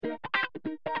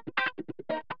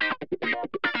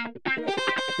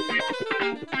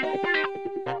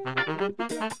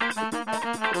Thank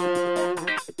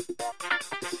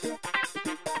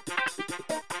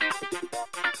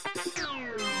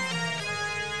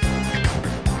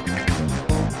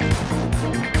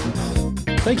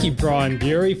you, Brian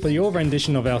Bury, for your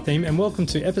rendition of our theme, and welcome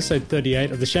to episode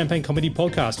 38 of the Champagne Comedy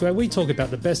Podcast, where we talk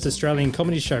about the best Australian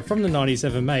comedy show from the 90s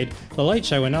ever made, The Late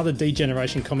Show, and other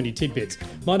D-Generation comedy tidbits.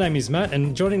 My name is Matt,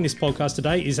 and joining this podcast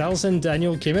today is Alison,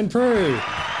 Daniel, Kim, and Prue.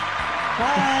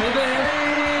 Hi. Hey there.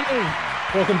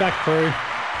 Welcome back, Prue.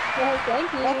 Well,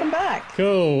 thank you. Welcome back.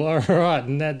 Cool. All right,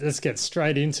 and let's get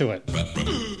straight into it.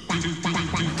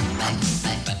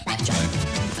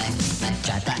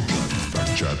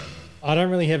 I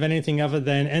don't really have anything other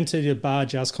than enter the bar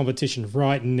joust competition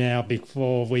right now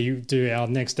before we do our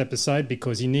next episode,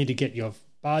 because you need to get your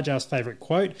bar joust favourite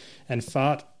quote and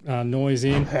fart noise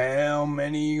in. How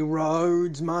many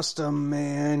roads must a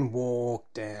man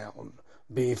walk down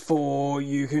before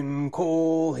you can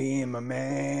call him a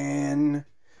man?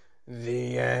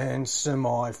 The answer,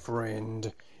 my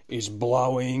friend, is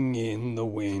blowing in the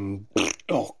wind.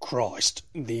 Oh, Christ.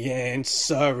 The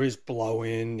answer is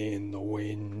blowing in the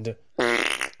wind.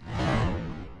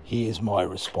 Here's my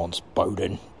response,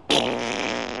 Bowden.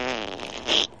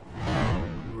 Right,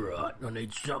 I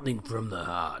need something from the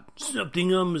heart.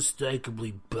 Something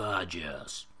unmistakably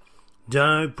barge-ass.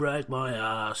 Don't break my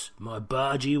ass, my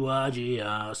bargy-wargy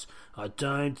ass. I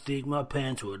don't think my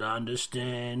pants would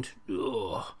understand.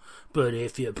 Oh, but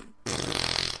if you...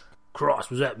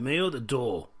 Christ, was that me or the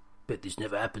door? Bet this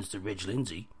never happens to Reg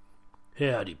Lindsay.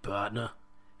 Howdy, partner.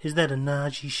 Is that a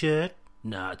Najee shirt?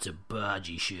 Nah, it's a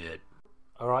bargy shirt.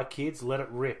 Alright, kids, let it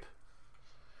rip.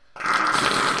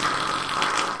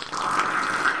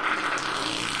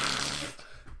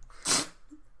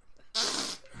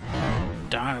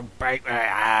 Don't break my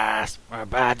ass, my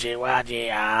bargy-wargy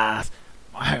ass.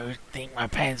 I don't think my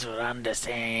pants would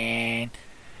understand.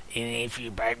 And if you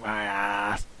break my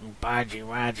ass,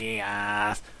 bargy-wargy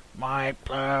ass, might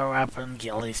blow up and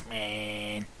kill this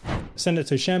man. Send it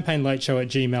to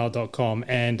champagnelateshow@gmail.com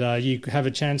and you have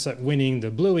a chance at winning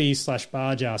the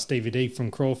Bluey/Bargeass DVD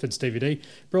from Crawford's DVD,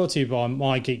 brought to you by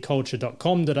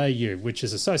mygeekculture.com.au, which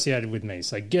is associated with me,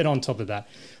 so get on top of that.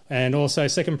 And also,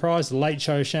 second prize, the Late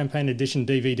Show Champagne Edition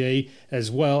DVD,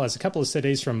 as well as a couple of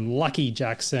CDs from Lucky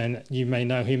Jackson. You may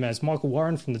know him as Michael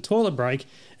Warren from The Toilet Break.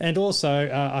 And also,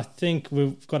 I think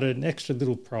we've got an extra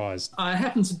little prize. I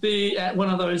happen to be at one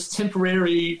of those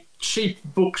temporary cheap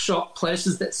bookshop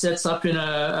places that sets up in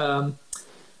a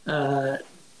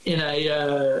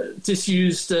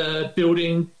disused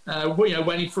building,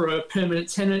 waiting for a permanent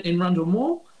tenant in Rundle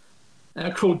Mall.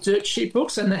 Called Dirt Cheap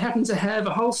Books, and they happen to have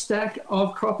a whole stack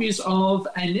of copies of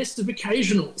A Nest of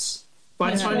Occasionals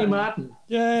by Tony Martin.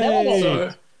 Yay!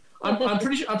 So I'm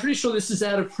pretty sure this is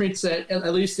out of print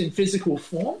at least in physical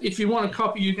form. If you want a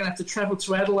copy, you're going to have to travel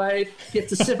to Adelaide, get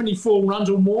to 74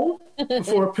 Rundle Mall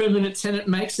before a permanent tenant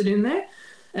makes it in there,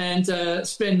 and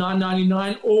spend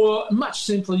 $9.99. Or much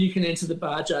simpler, you can enter the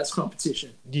bar jars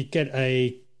competition. You get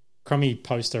a crummy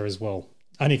poster as well.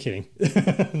 Only kidding,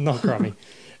 not crummy.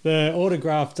 The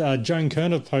autographed Joan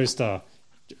Kerner poster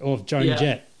of Joan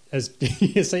Jett. As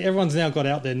you see, everyone's now got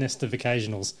out their Nest of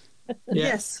Occasionals.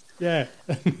 Yes. Yeah.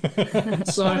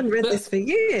 So I haven't read this for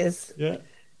years. Yeah.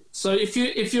 So if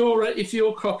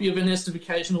your copy of A Nest of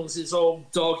Occasionals is all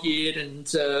dog-eared and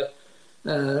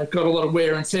got a lot of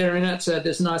wear and tear in it,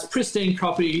 there's a nice pristine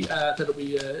copy that'll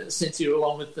be sent to you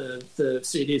along with the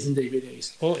CDs and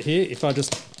DVDs. Well, here, if I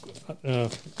just...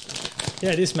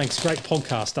 this makes great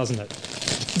podcast, doesn't it?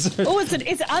 Oh, it's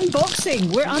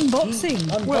unboxing. We're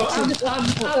unboxing.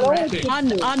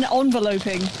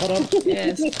 Unenveloping. Hold on.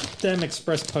 Yes. Damn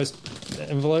express post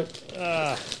envelope.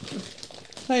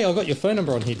 Hey, I got your phone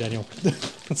number on here, Daniel.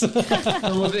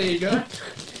 Well, there you go.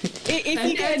 If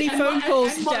you get any phone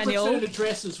calls, and my Daniel. return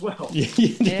address as well.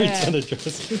 Return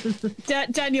address.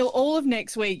 Daniel, all of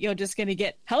next week you're just going to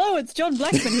get, hello, it's John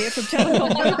Blackman here from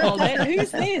Telecom Mobile Net.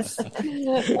 Who's this?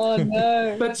 Oh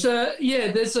no! But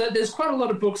there's quite a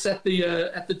lot of books at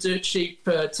the Dirt Cheap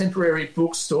temporary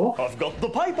bookstore. I've got the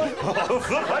paper.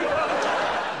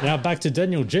 Now back to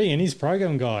Daniel G and his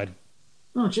program guide.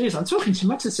 Oh, geez, I'm talking too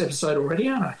much this episode already,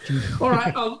 aren't I? All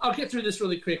right, I'll get through this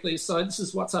really quickly. So this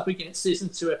is What's Up Against Season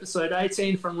 2, Episode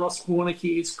 18 from Ross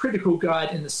Warnicki's Critical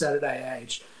Guide in the Saturday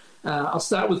Age. I'll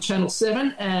start with Channel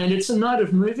 7, and it's a night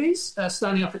of movies,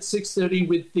 starting off at 6:30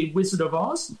 with The Wizard of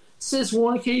Oz. Says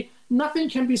Warnicki, nothing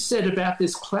can be said about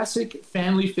this classic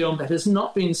family film that has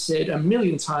not been said a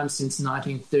million times since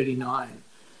 1939.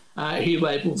 He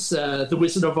labels The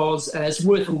Wizard of Oz as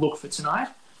worth a look for tonight.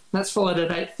 That's followed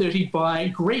at 8:30 by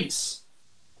Grease.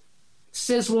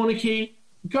 Says Warnicki,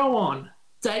 go on,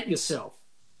 date yourself.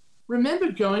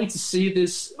 remember going to see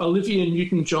this Olivia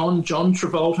Newton-John, John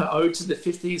Travolta ode to the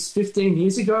 50s 15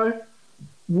 years ago?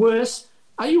 Worse,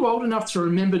 are you old enough to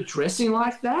remember dressing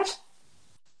like that?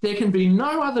 There can be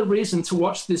no other reason to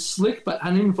watch this slick but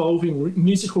uninvolving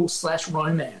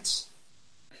musical/romance.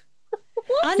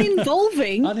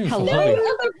 Uninvolving? Uninvolving. No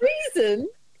Hello? other reason?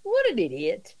 What an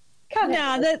idiot.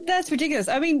 Nah, that's ridiculous.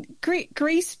 I mean,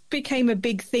 Grease became a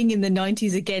big thing in the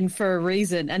 90s again for a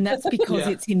reason, and that's because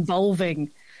it's involving.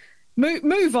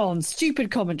 Move on,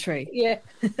 stupid commentary. Yeah.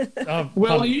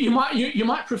 Well, you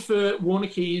might prefer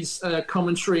Warnicki's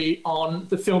commentary on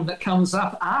the film that comes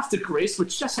up after Grease,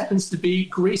 which just happens to be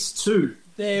Grease 2.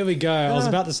 There we go. I was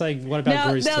about to say, what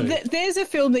about Grease 2? There's a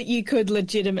film that you could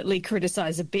legitimately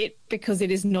criticise a bit because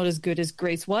it is not as good as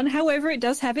Grease 1. However, it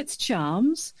does have its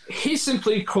charms. He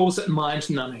simply calls it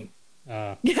mind-numbing.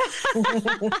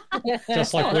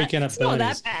 Just like Weekend at It's not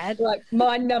Bernie's. that bad. Like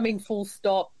mind-numbing, full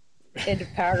stop, end of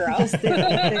paragraph.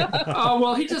 Oh,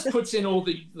 well, he just puts in all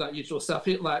the usual stuff.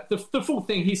 The full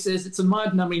thing, he says it's a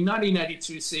mind-numbing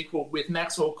 1982 sequel with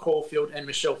Maxwell Caulfield and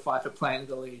Michelle Pfeiffer playing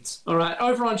the leads. All right,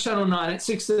 over on Channel 9 at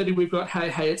 6:30, we've got Hey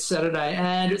Hey, It's Saturday,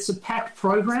 and it's a packed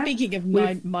program. Speaking of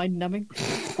mind-numbing.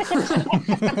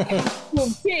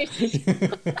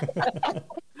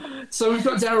 So we've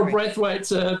got Daryl Braithwaite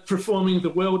performing The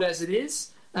World as It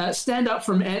Is. Stand-up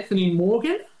from Anthony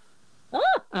Morgan.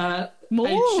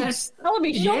 Morgs.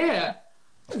 Yeah.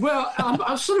 Well,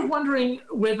 I was sort of wondering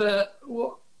whether...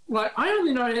 I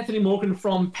only know Anthony Morgan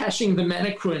from Pashing the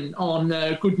Mannequin on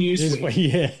Good News Week.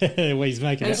 Yeah, where he's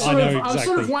making And it. I know exactly. I was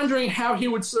sort of wondering how he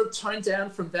would sort of tone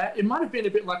down from that. It might have been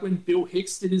a bit like when Bill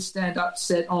Hicks did his stand-up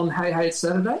set on Hey Hey, It's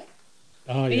Saturday.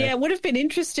 Oh, Yeah, it would have been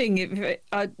interesting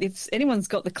if anyone's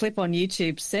got the clip on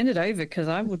YouTube, send it over because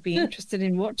I would be interested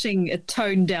in watching a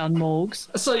toned down Morgs.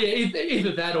 So yeah,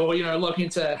 either that or log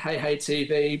into Hey Hey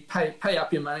TV, pay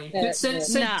up your money. Send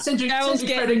your Daryl's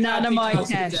getting credit none card of my details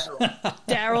to cash. Daryl.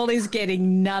 Daryl is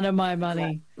getting none of my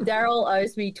money. Daryl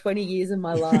owes me 20 years of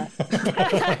my life.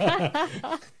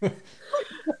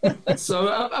 So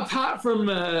apart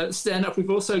from stand-up, we've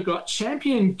also got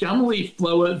champion gumleaf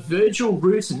blower Virgil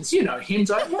Rutens. You know him,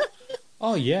 don't you?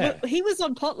 Oh, yeah. Well, he was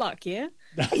on Potluck, yeah?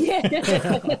 Yeah.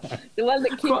 The one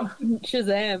that kicked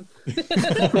Shazam.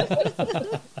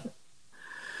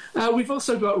 We've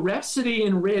also got Rhapsody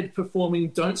in Red performing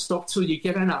Don't Stop Till You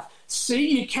Get Enough.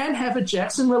 See, you can have a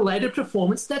Jackson-related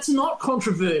performance that's not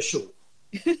controversial.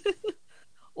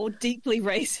 Or deeply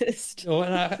racist. Or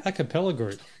an a cappella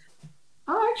group.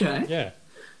 Oh, okay. Yeah.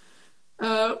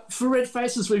 For Red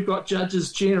Faces, we've got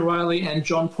judges Gina Riley and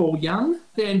John Paul Young.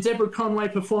 Then Deborah Conway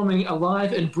performing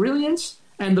Alive and Brilliant,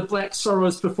 and the Black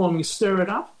Sorrows performing Stir It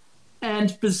Up. And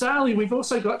bizarrely, we've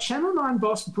also got Channel 9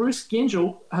 boss Bruce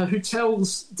Gingell, who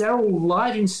tells Daryl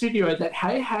live in studio that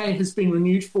Hey Hey has been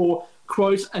renewed for,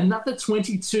 quote, another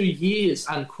 22 years,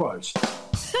 unquote.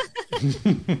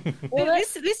 Well,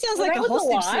 this sounds like a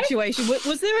hostage situation.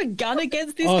 Was there a gun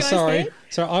against this guy's sorry. head?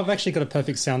 Sorry, I've actually got a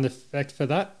perfect sound effect for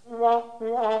that. Well,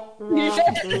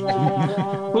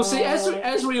 see,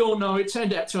 as we all know, it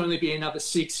turned out to only be another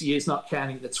 6 years, not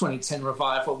counting the 2010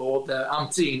 revival or the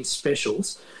umpteen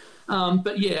specials.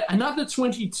 But yeah, another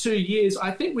 22 years.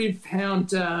 I think we've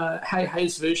found Hey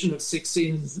Hey's version of six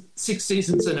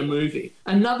seasons in a movie.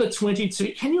 Another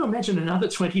 22. Can you imagine another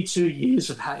 22 years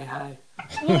of Hey Hey?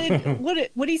 Well,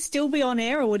 would he still be on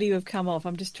air or would he have come off?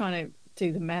 I'm just trying to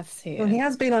do the maths here. Well, he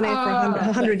has been on air for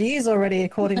 100 years already,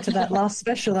 according to that last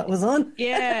special that was on.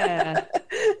 Yeah.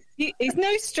 He's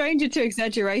no stranger to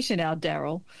exaggeration, our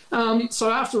Daryl. So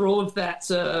after all of that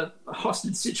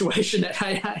hostage situation at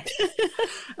Hey Hey,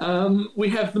 we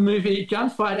have the movie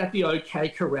Gunfight at the OK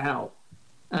Corral.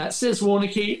 Says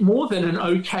Warnicki, more than an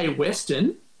OK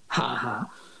Western. Ha ha.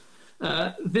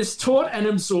 This taut and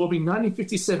absorbing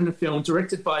 1957 film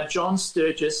directed by John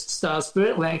Sturges stars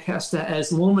Burt Lancaster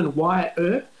as Lawman Wyatt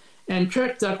Earp and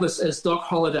Kirk Douglas as Doc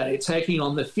Holliday, taking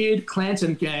on the feared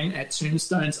Clanton gang at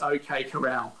Tombstone's OK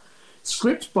Corral.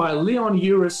 Script by Leon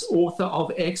Uris, author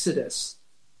of Exodus.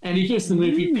 And he gives the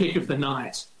movie pick of the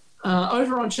night.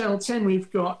 Over on Channel 10,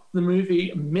 we've got the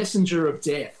movie Messenger of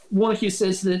Death. Warnicki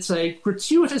says that it's a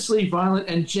gratuitously violent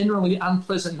and generally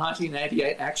unpleasant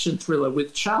 1988 action thriller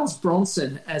with Charles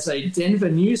Bronson as a Denver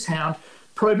news hound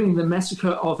probing the massacre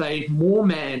of a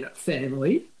Mormon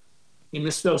family. He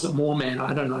misspells it Mormon.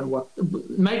 I don't know what.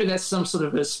 Maybe that's some sort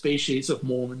of a species of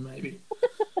Mormon, maybe.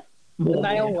 The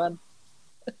male one.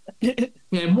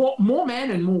 Yeah, more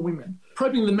man and more women.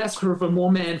 Probing the massacre of a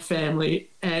Mormon family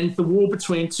and the war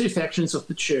between two factions of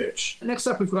the church. Next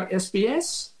up, we've got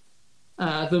SBS.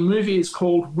 The movie is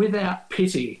called Without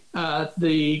Pity.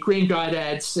 The Green Guide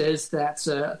ad says that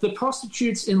the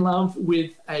prostitute's in love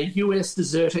with a US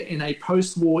deserter in a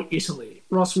post-war Italy.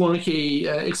 Ross Warneke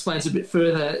explains a bit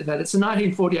further that it's a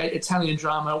 1948 Italian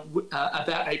drama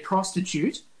about a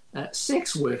prostitute,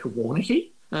 sex worker Warneke,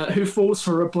 who falls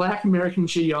for a black American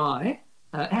GI,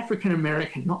 African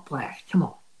American, not black, come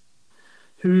on,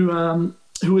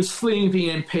 who is fleeing the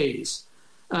MPs.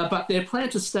 But their plan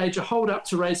to stage a hold-up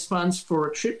to raise funds for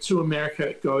a trip to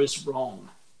America goes wrong.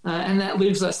 And that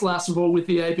leaves us, last of all, with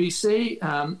the ABC.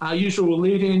 Our usual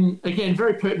lead-in, again,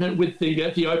 very pertinent with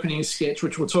the opening sketch,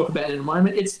 which we'll talk about in a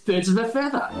moment. It's Birds of a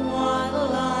Feather.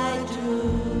 What'll I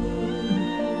do?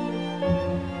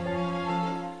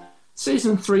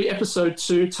 Season 3, Episode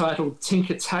 2, titled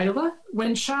Tinker Tailor.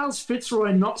 When Charles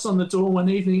Fitzroy knocks on the door one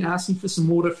evening asking for some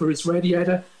water for his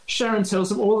radiator, Sharon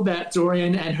tells him all about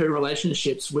Dorian and her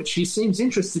relationships, which he seems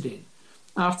interested in.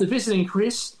 After visiting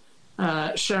Chris,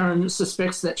 Sharon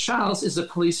suspects that Charles is a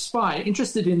police spy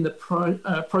interested in the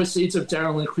proceeds of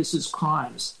Daryl and Chris's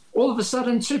crimes. All of a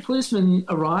sudden, 2 policemen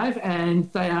arrive and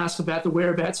they ask about the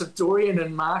whereabouts of Dorian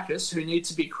and Marcus, who need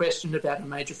to be questioned about a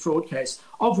major fraud case,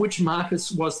 of which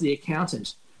Marcus was the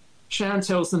accountant. Sharon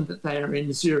tells them that they are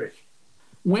in Zurich.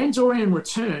 When Dorian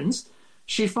returns,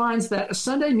 she finds that a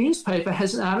Sunday newspaper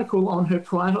has an article on her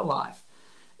private life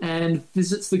and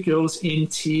visits the girls in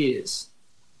tears.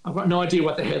 I've got no idea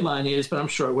what the headline is, but I'm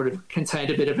sure it would have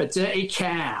contained a bit of a dirty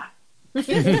cow.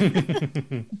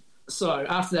 So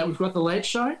after that, we've got The Late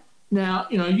Show. Now,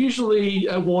 usually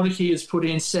Warneke has put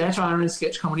in satire and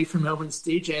sketch comedy from Melbourne's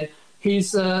DGen.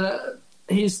 He's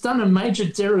done a major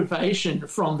derivation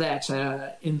from that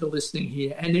in the listing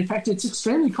here. And in fact, it's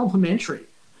extremely complimentary.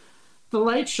 The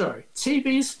Late Show,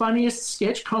 TV's funniest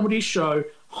sketch comedy show,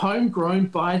 homegrown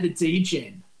by the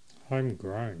DGen.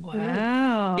 Homegrown.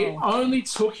 Wow. It only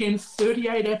took him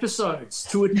 38 episodes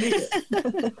to admit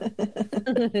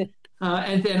it.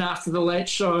 And then after The Late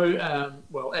Show,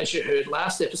 as you heard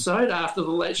last episode, after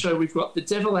The Late Show, we've got The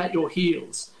Devil at Your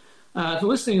Heels. The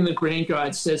listing in the Green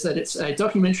Guide says that it's a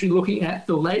documentary looking at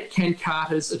the late Ken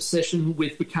Carter's obsession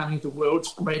with becoming the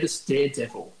world's greatest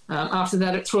daredevil. After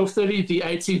that, at 12:30, the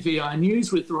ATVI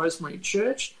News with Rosemary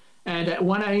Church. And at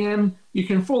 1 a.m, you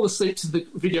can fall asleep to the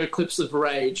video clips of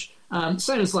Rage.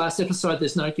 Same as last episode,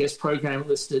 there's no guest program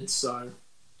listed, so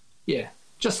yeah,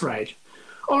 just Rage.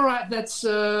 All right, that's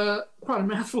quite a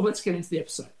mouthful. Let's get into the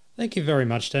episode. Thank you very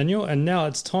much, Daniel. And now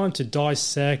it's time to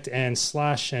dissect and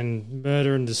slash and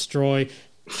murder and destroy,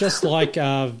 just like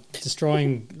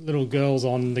destroying little girls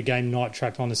on the game Night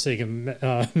Trap on the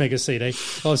Sega Mega CD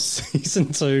of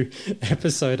Season 2,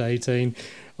 Episode 18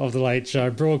 of The Late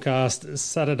Show, broadcast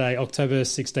Saturday, October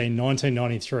 16,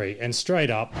 1993. And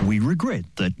straight up, we regret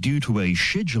that due to a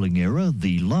scheduling error,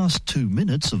 the last 2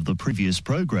 minutes of the previous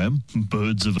program,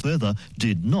 Birds of a Feather,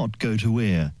 did not go to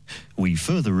air. We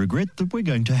further regret that we're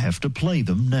going to have to play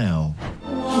them now.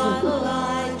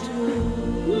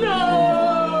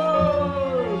 No!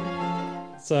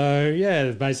 So,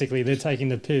 yeah, basically they're taking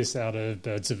the piss out of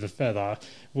Birds of a Feather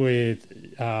with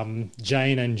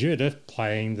Jane and Judith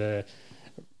playing the...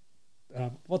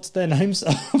 what's their names?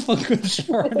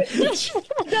 Sharon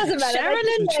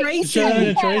and Tracy. Sharon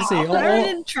and Tracy. Sharon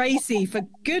and Tracy, for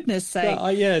goodness sake.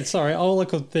 Yeah, sorry. All I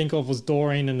could think of was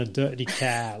Doreen and a dirty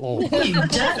cow. Oh. You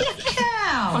dirty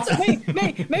cow!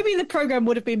 Maybe the program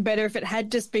would have been better if it had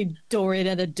just been Doreen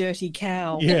and a dirty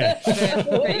cow. Yeah.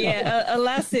 But yeah,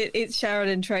 alas, it's Sharon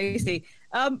and Tracy.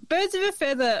 Birds of a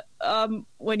Feather,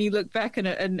 when you look back and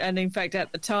in fact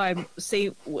at the time,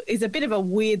 is a bit of a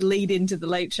weird lead into The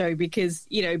Late Show because,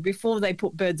 before they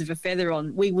put Birds of a Feather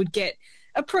on, we would get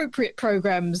appropriate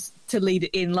programs to lead it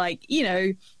in, like,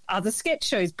 other sketch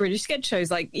shows, British sketch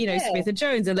shows, like, Smith and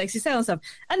Jones and Lexi Sale and stuff.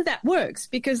 And that works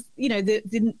because,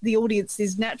 the audience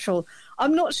is natural.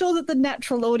 I'm not sure that the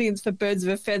natural audience for Birds of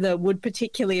a Feather would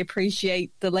particularly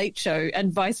appreciate The Late Show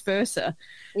and vice versa.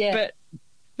 Yeah.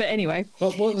 But anyway,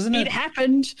 wasn't it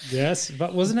happened. Yes,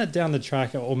 but wasn't it down the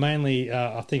track, or mainly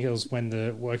I think it was when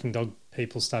the Working Dog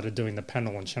people started doing the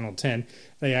panel on Channel 10,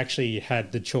 they actually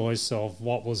had the choice of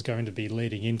what was going to be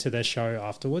leading into their show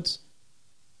afterwards.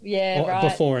 Yeah, right.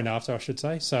 Before and after, I should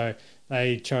say. So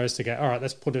they chose to go, all right,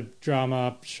 let's put a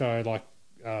drama show like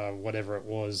whatever it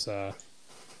was, the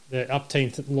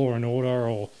Upteenth Law and Order,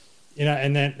 or...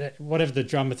 and then whatever the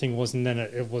drama thing was, and then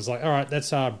it was like, all right,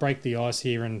 let's break the ice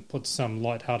here and put some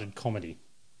light-hearted comedy.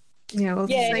 Yeah, well,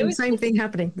 same thing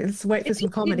happening. Let's wait for some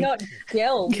comedy. It did not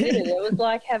gel, did it? It was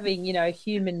like having,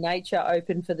 Human Nature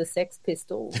open for the Sex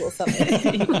Pistols or something.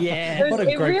 Yeah.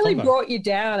 It really brought you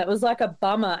down. It was like a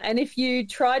bummer. And if you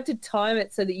tried to time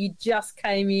it so that you just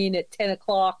came in at 10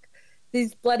 o'clock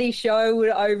this bloody show would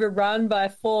overrun by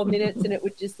 4 minutes, and it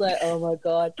would just like, oh my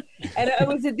God. And it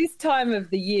was at this time of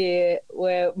the year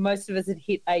where most of us had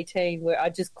hit 18, where I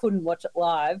just couldn't watch it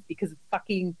live because of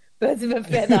fucking Birds of a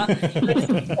Feather. I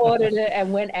just ordered it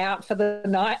and went out for the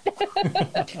night.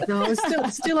 No, I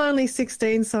was still only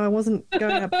 16, so I wasn't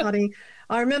going out partying.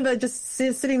 I remember just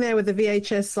sitting there with the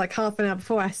VHS like half an hour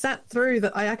before. I sat through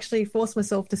that. I actually forced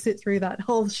myself to sit through that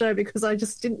whole show because I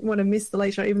just didn't want to miss the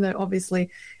Late Show, even though obviously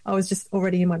I was just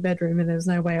already in my bedroom and there was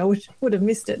no way I would have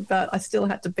missed it, but I still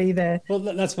had to be there. Well,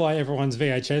 that's why everyone's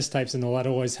VHS tapes and all that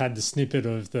always had the snippet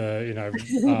of the,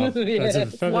 Birds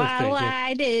of a Feather What'll thing.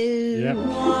 I do? Yep.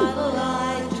 What'll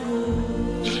I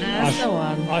do? That's the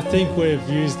one. I think we've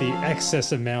used the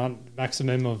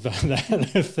maximum of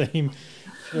that theme.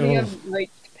 We have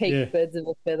reached peak Yeah. Birds of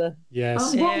a Feather.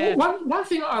 Yes. Yeah. One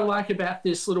thing I like about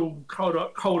this little cold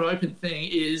open thing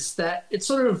is that it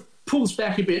sort of pulls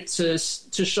back a bit to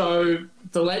show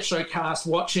the Late Show cast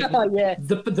watching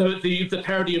the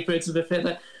parody of Birds of a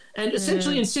Feather, and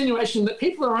essentially insinuation that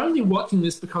people are only watching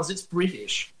this because it's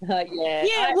British.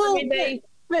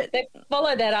 They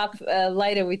follow that up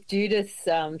later with Judith's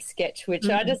sketch, which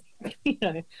I just,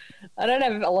 I don't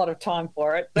have a lot of time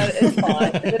for it, but it's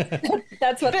fine.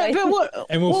 That's what they. But what,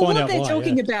 And we'll find out what they're why,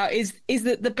 talking yeah. about is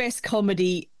that the best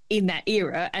comedy in that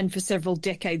era and for several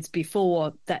decades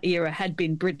before that era had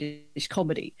been British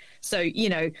comedy. So,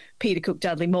 Peter Cook,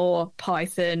 Dudley Moore,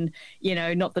 Python,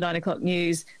 Not the 9 O'Clock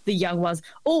News, The Young Ones,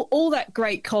 all that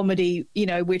great comedy,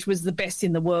 which was the best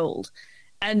in the world.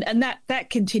 And that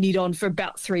continued on for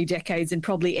about 3 decades and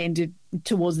probably ended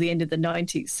towards the end of the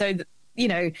 90s. So,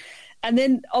 and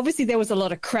then obviously there was a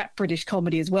lot of crap British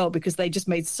comedy as well because they just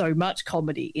made so much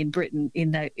comedy in Britain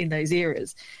in those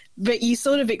eras. But you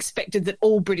sort of expected that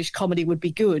all British comedy would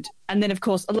be good. And then, of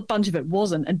course, a bunch of it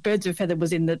wasn't. And Birds of a Feather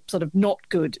was in the sort of not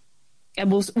good.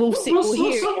 And we'll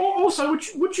hear. Also,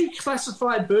 would you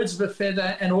classify Birds of a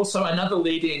Feather and also another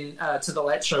lead-in to the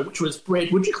Late Show, which was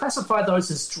Bread, would you classify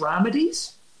those as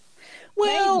dramedies?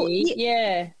 Well, Maybe,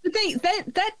 yeah.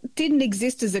 But that didn't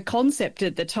exist as a concept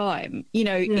at the time.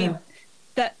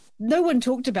 That no one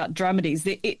talked about dramedies.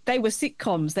 They were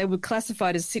sitcoms. They were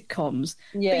classified as sitcoms.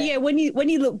 Yeah. But yeah, when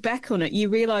you look back on it, you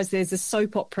realise there's a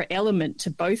soap opera element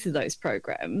to both of those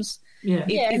programs. Yeah.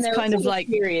 And It's there kind were of like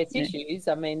serious issues.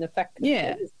 I mean, the fact that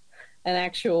there was an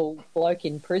actual bloke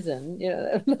in prison,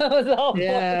 that was the whole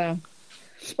point.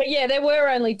 But yeah, there were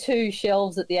only 2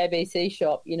 shelves at the ABC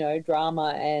shop,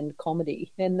 drama and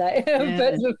comedy, and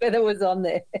Birds of a Feather was on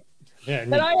there. Yeah,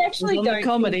 but I actually don't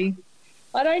comedy.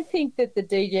 I don't think that the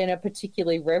DGen are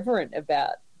particularly reverent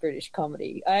about British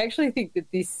comedy. I actually think that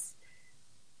this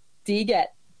dig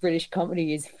at British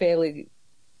comedy is fairly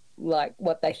like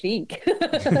what they think.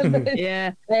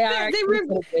 Yeah, they are.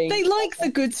 They like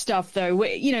the good stuff, though.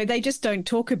 They just don't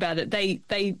talk about it.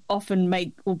 They often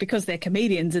make, because they're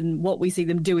comedians, and what we see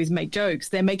them do is make jokes.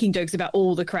 They're making jokes about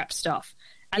all the crap stuff,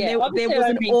 and there was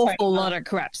an awful lot of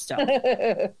crap stuff.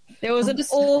 There was an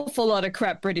awful lot of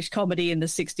crap British comedy in the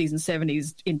 60s and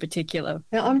 70s, in particular.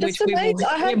 Now, I'm just amazed.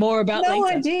 I had more about no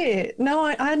later. idea. No,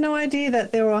 I had no idea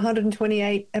that there were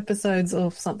 128 episodes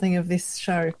of something of this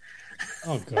show.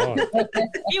 Oh, God.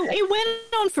 It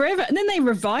went on forever, and then they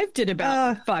revived it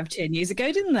about 5-10 years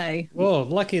ago, didn't they? Well,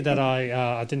 lucky that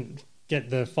I didn't get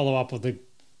the follow-up of the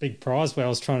big prize where I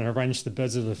was trying to arrange the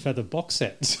Birds of a Feather box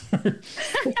set. So,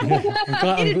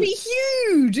 It'd be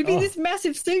huge. It'd be this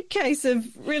massive suitcase of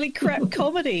really crap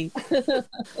comedy.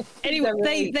 Anyway,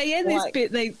 they end this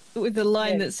bit with the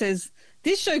line that says,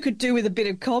 "This show could do with a bit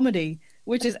of comedy,"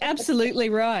 which is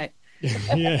absolutely right.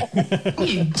 Yeah.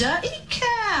 You dirty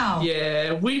cow.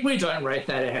 Yeah, we don't rate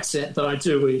that accent, though,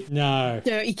 do we? No.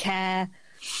 Dirty cow.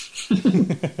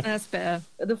 That's better.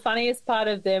 The funniest part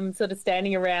of them sort of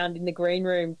standing around in the green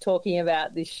room talking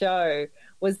about this show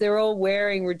was they're all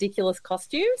wearing ridiculous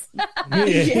costumes.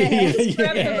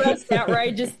 The most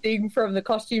outrageous thing from the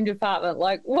costume department.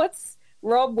 Like, what's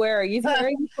Rob wearing? He's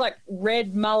wearing this, like,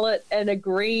 red mullet and a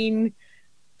green,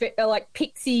 like,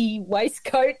 pixie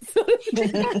waistcoat.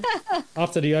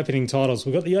 After the opening titles,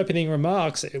 we've got the opening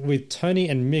remarks with Tony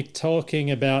and Mick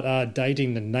talking about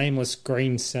dating the nameless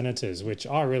Green Senators, which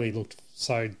I really looked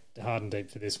so hard and deep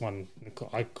for this one.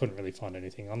 I couldn't really find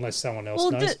anything, unless someone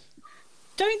else knows.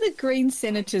 Don't the Green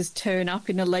Senators turn up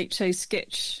in a Late Show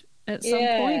sketch at some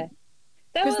point?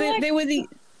 Because they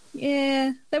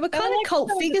were kind of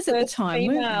cult figures at the time,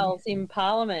 weren't females in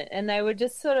Parliament, and they were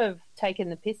just sort of taken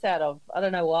the piss out of. I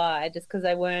don't know why, just because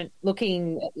they weren't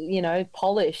looking,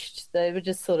 polished. They were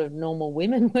just sort of normal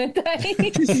women, weren't they?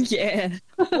 Yeah.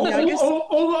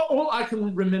 All I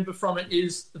can remember from it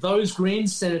is those Green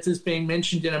senators being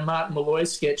mentioned in a Martin Malloy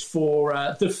sketch for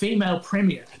the female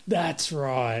premier. That's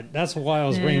right. That's why I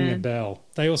was ringing a bell.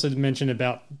 They also mentioned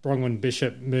about Bronwyn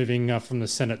Bishop moving from the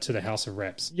Senate to the House of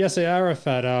Reps. Yasser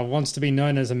Arafat wants to be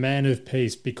known as a man of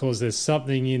peace because there's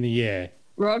something in the air.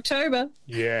 Rocktober.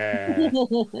 Yeah.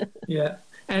 Yeah.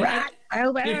 And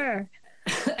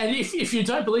if you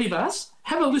don't believe us,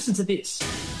 have a listen to this.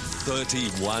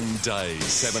 31 days,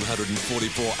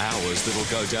 744 hours that'll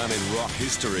go down in rock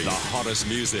history. The hottest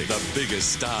music, the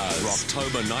biggest stars.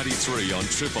 Rocktober 93 on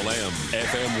Triple M,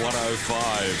 FM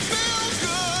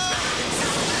 105.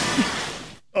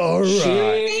 All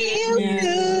right.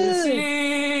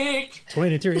 Music.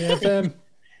 23 FM.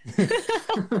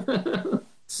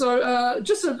 So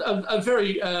just a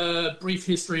very brief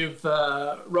history of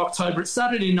Rocktober. It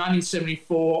started in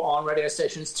 1974 on radio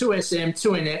stations 2SM,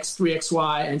 2NX,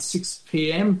 3XY and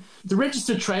 6PM. The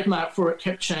registered trademark for it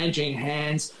kept changing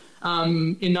hands.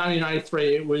 In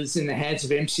 1993, it was in the hands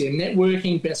of MCN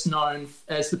Networking, best known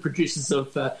as the producers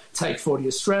of Take 40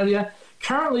 Australia.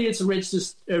 Currently, it's a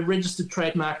registered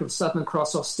trademark of Southern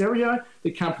Cross Austereo, the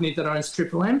company that owns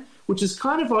Triple M, which is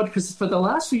kind of odd because for the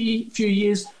last few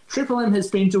years, Triple M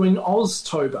has been doing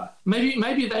Oztober.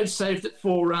 Maybe they've saved it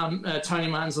for Tony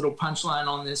Martin's little punchline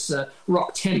on this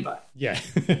Rocktember. Yeah.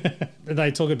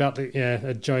 They talk about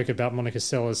a joke about Monica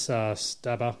Seller's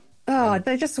stabber. Oh,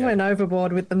 they just went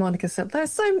overboard with the Monica Seller. They're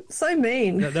so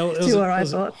mean It to her, I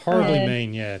was thought. horribly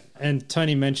mean, yeah. And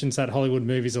Tony mentions that Hollywood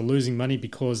movies are losing money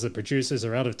because the producers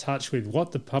are out of touch with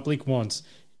what the public wants.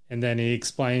 And then he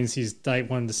explains his date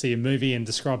wanted to see a movie and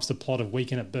describes the plot of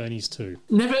Weekend at Bernie's 2.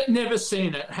 Never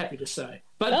seen it, happy to say.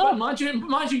 But mind you,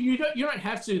 you don't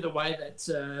have to the way that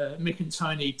Mick and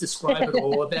Tony describe it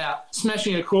all about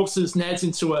smashing a corpse's nads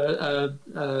into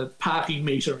a parking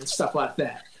meter and stuff like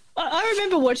that. I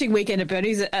remember watching Weekend at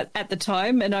Bernie's at the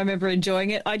time, and I remember enjoying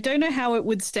it. I don't know how it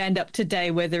would stand up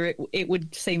today, whether it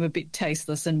would seem a bit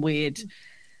tasteless and weird.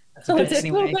 But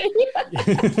anyway,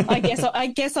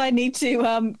 I guess I need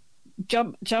to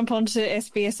jump onto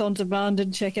SBS On Demand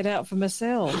and check it out for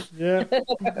myself. Yeah.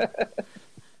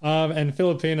 And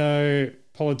Filipino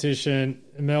politician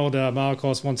Imelda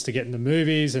Marcos wants to get into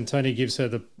movies, and Tony gives her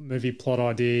the movie plot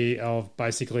idea of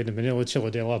basically the Manila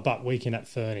Chilladilla, but Weekend at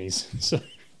Fernie's. So,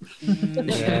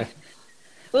 yeah.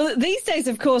 Well, these days,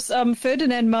 of course,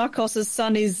 Ferdinand Marcos's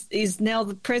son is now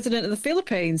the president of the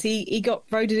Philippines. He got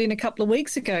voted in a couple of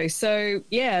weeks ago. So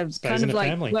yeah, it's kind of like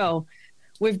family. Well,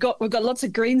 we've got lots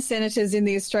of Green senators in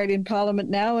the Australian Parliament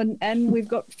now, and we've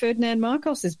got Ferdinand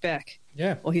Marcos is back.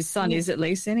 Yeah, or his son is at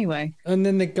least anyway. And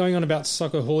then they're going on about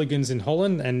soccer hooligans in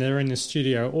Holland, and they're in the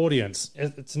studio audience.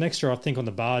 It's an extra, I think, on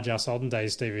the Barge House Olden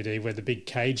Days DVD where the big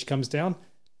cage comes down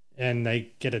and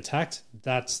they get attacked.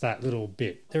 That's that little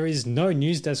bit. There is no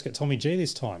news desk at Tommy G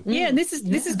this time. Yeah, and this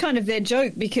is kind of their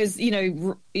joke because,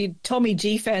 Tommy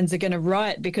G fans are going to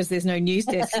riot because there's no news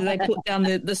desk. So they put down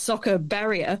the soccer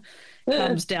barrier,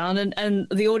 comes down, and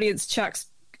the audience chucks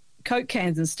Coke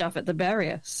cans and stuff at the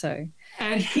barrier. So,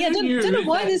 and don't know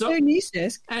why there's no news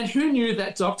desk. And who knew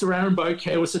that Dr. Aaron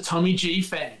Bouquet was a Tommy G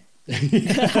fan? We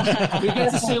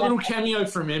get to see a little cameo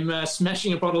from him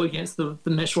smashing a bottle against the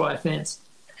mesh wire fence.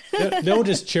 They're all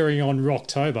just cheering on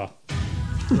Rocktober.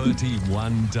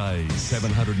 31 days,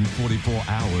 744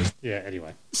 hours. Yeah,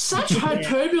 anyway. Such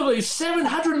hyperbole,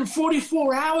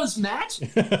 744 hours, Matt.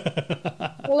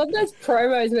 I love those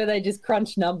promos where they just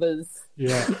crunch numbers.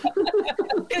 Yeah.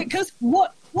 Because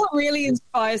what really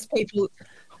inspires people...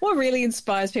 What really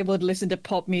inspires people to listen to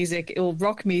pop music, or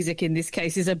rock music in this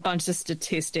case, is a bunch of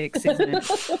statistics, isn't it?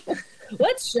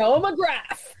 Let's show them a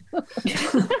graph.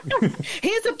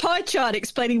 Here's a pie chart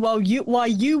explaining why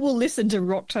you will listen to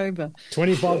Rocktober.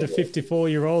 25 to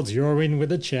 54-year-olds, you're in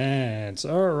with a chance.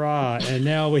 All right, and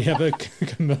now we have a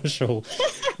commercial.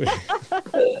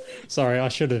 Sorry, I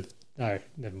should have... No,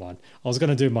 never mind. I was going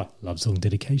to do my love song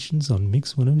dedications on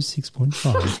Mix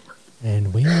 106.5,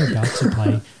 and we are about to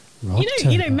play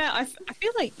Rocktober. Matt, I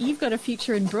feel like you've got a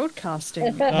future in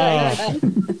broadcasting. Oh,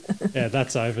 yeah,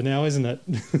 that's over now, isn't it?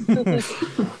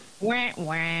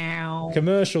 Wow.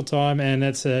 Commercial time, and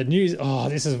it's a news. Oh,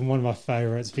 this is one of my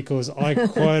favourites because I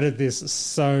quoted this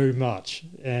so much,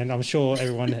 and I'm sure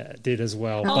everyone did as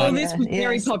well. This was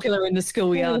very popular in the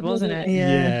schoolyard, wasn't it?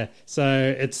 Yeah.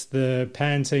 So it's the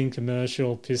Pantene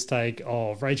commercial piss take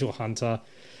of Rachel Hunter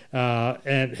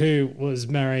and who was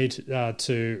married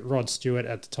to Rod Stewart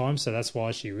at the time, so that's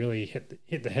why she really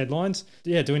hit the headlines.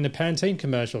 Yeah, doing the Pantene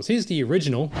commercials. Here's the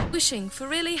original. Wishing for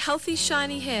really healthy,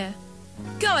 shiny hair?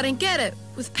 Go out and get it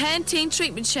with Pantene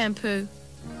Treatment Shampoo.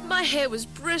 My hair was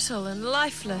brittle and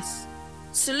lifeless.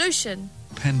 Solution.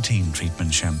 Pantene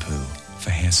Treatment Shampoo. For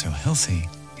hair so healthy,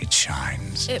 it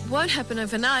shines. It won't happen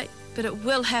overnight, but it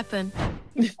will happen.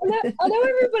 I know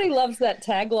everybody loves that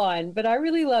tagline, but I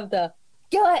really love the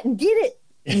go out and get it.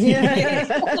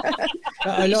 Yeah.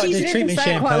 I like She the didn't treatment say it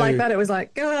shampoo. quite like that. It was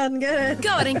like, go out and get it. Go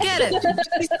out and get it.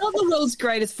 She's not the world's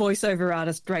greatest voiceover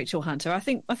artist, Rachel Hunter. I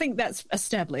think that's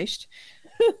established.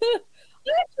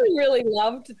 I actually really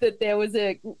loved that there was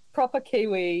a proper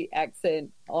Kiwi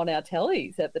accent on our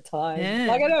tellies at the time. Yeah.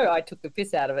 Like, I know I took the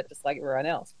piss out of it just like everyone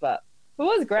else, but it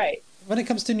was great. When it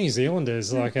comes to New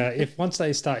Zealanders, like if once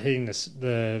they start hitting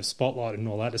the spotlight and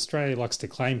all that, Australia likes to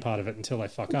claim part of it until they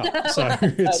fuck up. So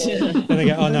then they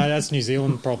go, oh no, that's New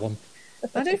Zealand problem.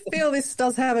 I do feel this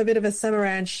does have a bit of a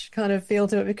Samaranch kind of feel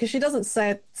to it because she doesn't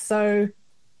say it so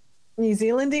New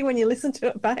Zealandy when you listen to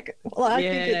it back. Well, I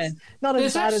think it's not as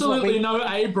There's bad as what absolutely we... no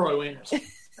A-bro in it.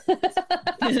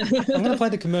 I'm going to play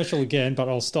the commercial again, but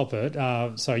I'll stop it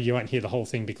so you won't hear the whole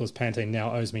thing because Pantene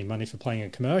now owes me money for playing a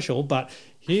commercial. But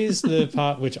here's the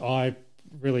part which I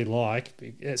really like.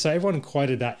 So everyone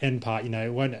quoted that end part, it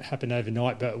won't happen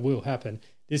overnight, but it will happen.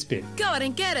 This bit. Go out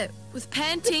and get it with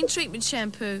Pantene Treatment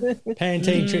Shampoo.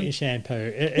 Pantene Treatment Shampoo.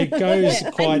 It goes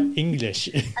quite English.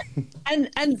 And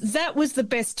that was the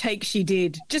best take she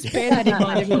did. Just bear that in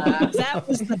mind, everyone. That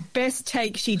was the best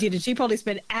take she did. And she probably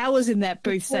spent hours in that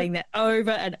booth saying that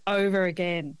over and over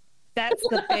again. That's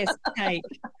the best take.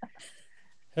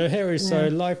 Her hair is so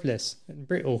lifeless and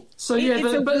brittle. So It's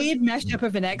a weird mashup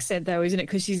of an accent, though, isn't it?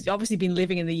 Because she's obviously been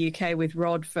living in the UK with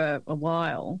Rod for a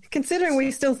while. Considering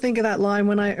we still think of that line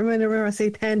whenever I see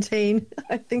Pantene,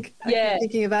 I'm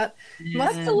thinking of that.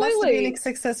 Must have been a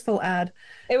successful ad.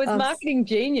 It was marketing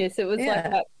genius. It was like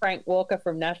that Frank Walker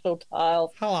from National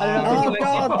Tiles. Hello. Oh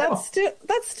God, that's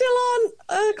still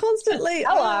on constantly.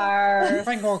 Hello.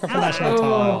 Frank Walker from National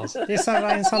Tiles. This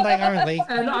Saturday and Sunday only.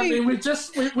 And I mean,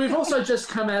 we've also just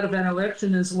come out of an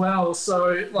election as well.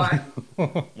 So like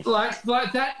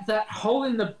that hole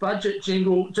in the budget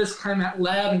jingle just came out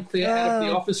loud and clear out of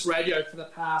the office radio for the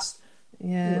past.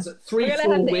 Yeah. Was it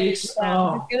 3-4 weeks? It's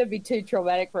going to be too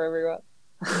traumatic for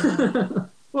everyone.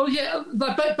 Well, yeah,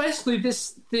 but basically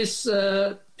this piss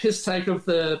take of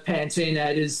the Pantene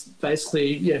ad is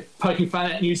basically poking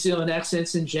fun at New Zealand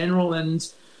accents in general, and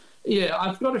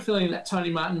I've got a feeling that Tony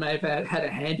Martin may have had a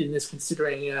hand in this,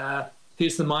 considering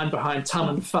he's the mind behind Tum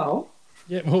and Full.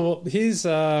 Yeah, well, here's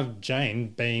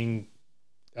Jane being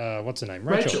what's her name,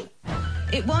 Rachel.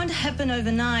 It won't happen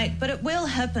overnight, but it will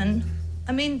happen.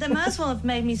 I mean, they might as well have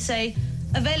made me say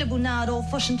available now at all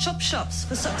fish and chip shops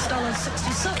for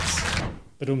 $6.66.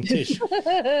 Tish.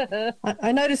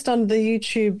 I noticed on the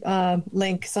YouTube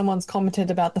link, someone's commented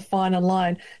about the final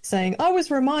line saying, I was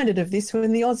reminded of this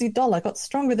when the Aussie dollar got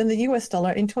stronger than the US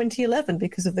dollar in 2011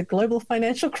 because of the global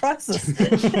financial crisis.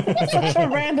 Such a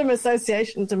random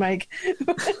association to make.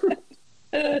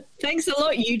 Thanks a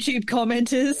lot, YouTube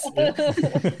commenters.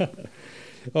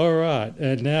 All right.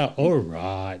 And now,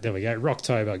 there we go.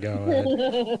 Rocktober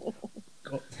going.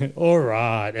 All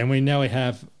right. And we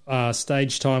have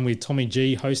stage time with Tommy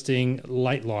G hosting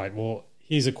Late Line, well,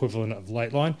 his equivalent of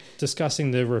Late Line,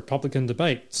 discussing the Republican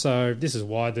debate. So this is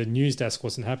why the news desk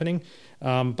wasn't happening.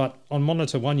 But on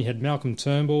Monitor 1, you had Malcolm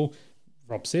Turnbull,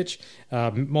 Rob Sitch.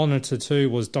 Monitor 2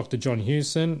 was Dr. John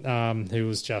Hewson, who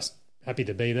was just happy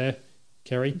to be there,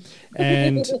 Kerry.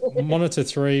 And Monitor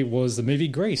 3 was the movie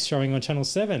Grease, showing on Channel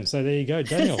 7. So there you go,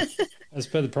 Daniel, as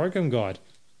per the program guide.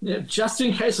 Yeah, just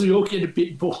in case we all get a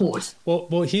bit bored.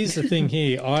 Well, here's the thing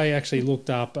here. I actually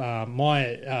looked up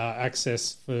my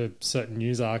access for certain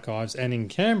news archives, and in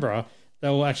Canberra, they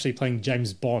were actually playing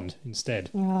James Bond instead.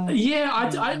 Yeah,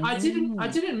 I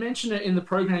didn't mention it in the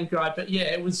program guide, but yeah,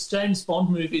 it was James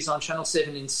Bond movies on Channel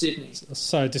 7 in Sydney.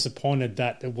 So disappointed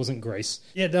that it wasn't Greece.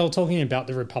 Yeah, they were talking about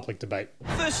the Republic debate.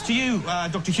 First to you,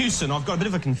 Dr. Hewson, I've got a bit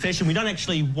of a confession. We don't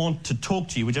actually want to talk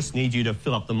to you. We just need you to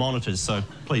fill up the monitors, so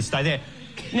please stay there.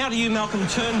 Now to you, Malcolm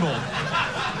Turnbull.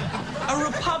 A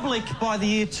republic by the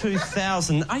year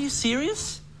 2000. Are you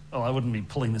serious? Well, I wouldn't be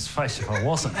pulling this face if I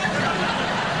wasn't.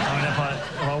 I mean,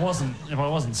 if I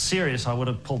wasn't serious, I would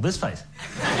have pulled this face.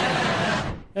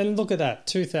 And look at that,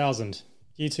 2000,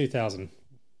 year 2000.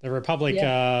 The Republic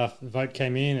vote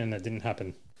came in and it didn't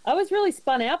happen. I was really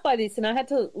spun out by this, and I had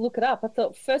to look it up. I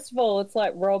thought, first of all, it's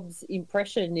like Rob's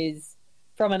impression is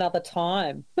from another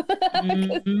time.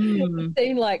 It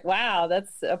seemed like, wow,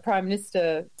 that's a prime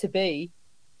minister to be.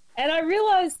 And I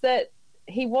realised that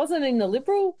he wasn't in the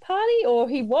Liberal Party, or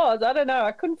he was. I don't know.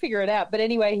 I couldn't figure it out. But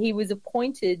anyway, he was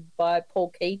appointed by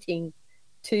Paul Keating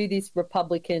to this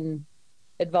Republican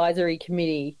advisory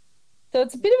committee. So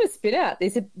it's a bit of a spin out.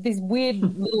 There's this weird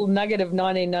little nugget of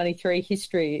 1993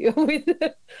 history with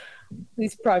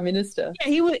this Prime Minister.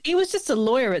 Yeah, he was just a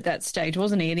lawyer at that stage,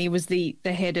 wasn't he? And he was the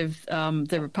head of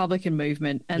the Republican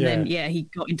movement. And then, he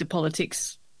got into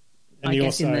politics, and in the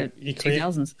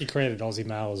 2000s. He created Aussie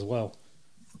Mail as well.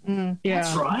 Yeah.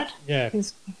 That's right. Yeah.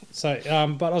 So,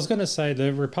 but I was going to say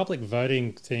the Republic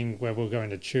voting thing where we're going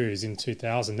to choose in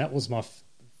 2000, that was my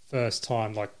first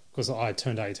time, like, because I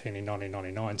turned 18 in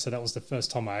 1999, so that was the first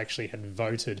time I actually had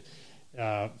voted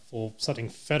for something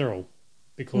federal,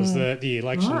 because the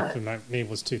election for me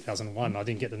was 2001. I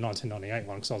didn't get the 1998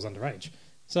 one because I was underage.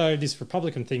 So this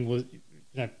Republican thing was,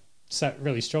 sat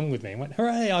really strong with me. I went,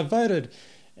 hooray, I voted.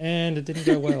 And it didn't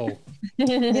go well.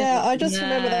 Yeah, I just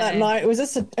remember that night. It was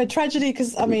just a tragedy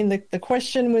because, I mean, the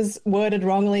question was worded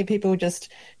wrongly. People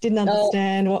just didn't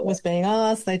understand what was being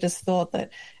asked. They just thought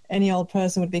that any old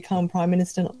person would become Prime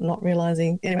Minister, not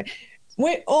realising. Anyway,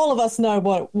 all of us know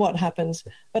what happened.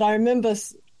 But I remember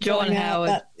John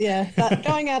Howard.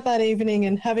 Going out that evening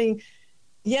and having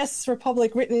Yes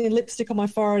Republic written in lipstick on my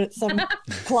forehead at some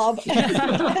club.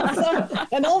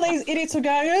 And all these idiots were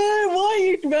going, why are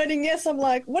you voting yes? I'm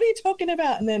like, what are you talking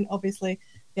about? And then obviously,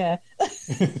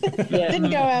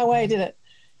 didn't go our way, did it?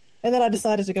 And then I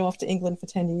decided to go off to England for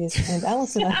 10 years. And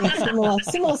Alison, I think,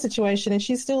 similar situation, and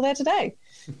she's still there today.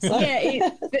 So.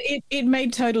 Yeah, it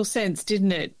made total sense,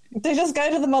 didn't it? They just go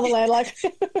to the motherland, like,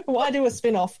 why do a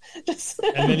spin-off?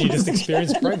 And then you just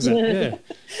experience Brexit,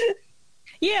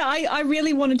 Yeah, I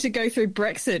really wanted to go through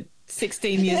Brexit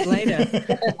 16 years later,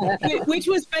 which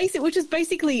was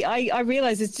basically, I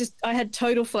realised it's just, I had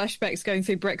total flashbacks going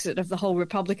through Brexit of the whole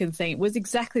Republican thing. It was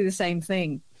exactly the same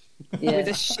thing with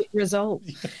a shit result.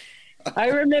 I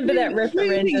remember that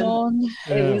referendum.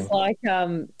 It was like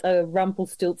a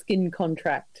Rumpelstiltskin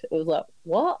contract. It was like,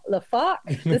 what the fuck?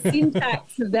 The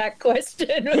syntax of that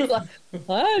question was like,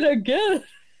 I don't get it.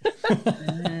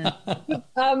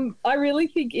 I really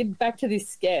think back to this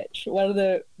sketch, one of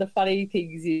the funny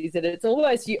things is that it's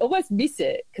almost, you almost miss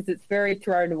it because it's very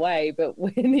thrown away, but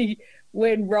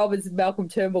when Rob as Malcolm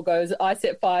Turnbull goes, I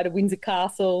set fire to Windsor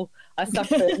Castle, I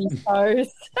sucked Bertie's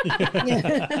toes.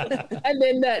 And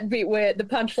then that bit where the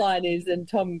punchline is, and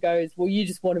Tom goes, well, you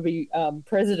just want to be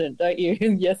president, don't you?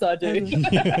 Yes, I do.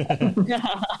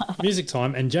 Music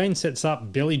time, and Jane sets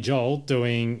up Billy Joel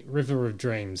doing River of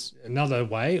Dreams. Another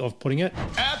way of putting it.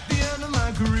 At the end of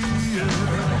my career,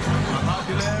 my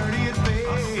popularity it fades.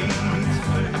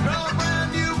 I grow a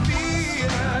brand new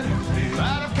beard,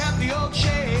 out of cap the old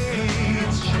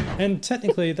shades. And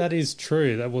technically that is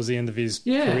true. That was the end of his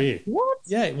career. What?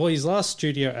 Yeah, well, his last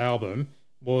studio album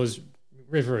was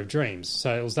River of Dreams.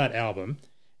 So it was that album.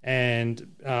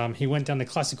 And he went down the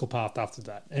classical path after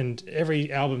that. And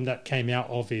every album that came out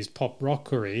of his pop rock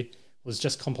career was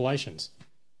just compilations.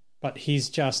 But he's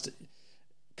just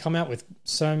come out with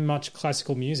so much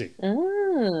classical music.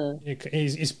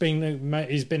 He's been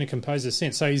a composer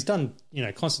since. So he's done,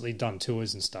 constantly done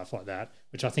tours and stuff like that,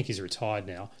 which I think he's retired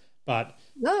now. But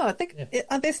no, I think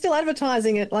they're still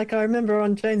advertising it. Like I remember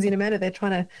on Jonesy and Amanda, they're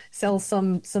trying to sell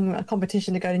some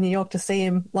competition to go to New York to see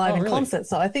him live in concert.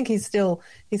 So I think he's still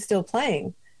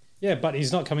playing. Yeah, but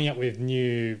he's not coming up with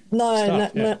new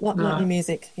stuff. Not new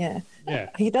music. Yeah.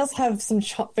 He does have some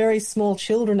very small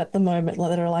children at the moment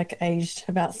that are like aged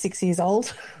about 6 years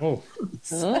old. Oh,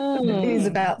 he's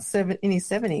about in his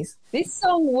 70s. This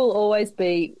song will always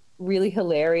be really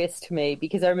hilarious to me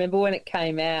because I remember when it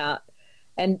came out.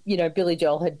 And, Billy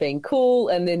Joel had been cool,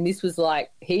 and then this was like,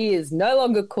 he is no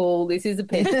longer cool. This is a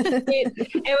piece of shit.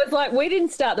 It was like, we didn't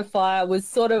start the fire,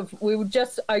 we were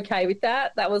just okay with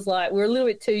that. That was like, we were a little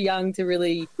bit too young to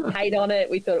really hate on it.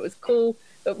 We thought it was cool.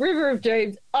 But River of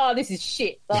Dreams, this is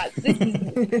shit. Like, this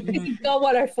is God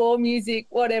 104 music,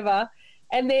 whatever.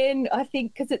 And then I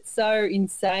think because it's so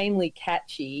insanely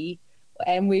catchy,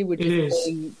 and we were just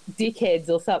being dickheads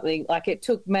or something. Like it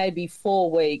took maybe 4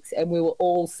 weeks, and we were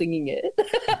all singing it.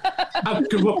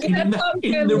 After walking in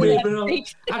the river,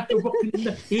 after walking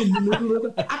in the middle of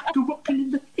it, after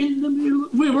walking in the middle.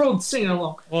 We were all singing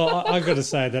along. Well, I've got to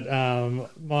say that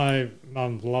my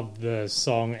mum loved the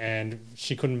song, and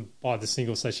she couldn't buy the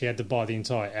single, so she had to buy the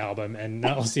entire album, and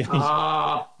that was the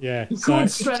only. Good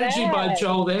strategy by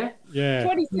Joel there. Yeah,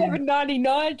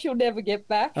 $27.99. She'll never get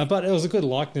back. But it was a good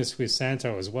likeness with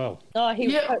Santo as well. Oh, he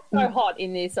was so hot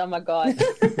in this. Oh my god!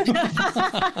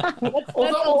 That's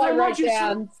all I wrote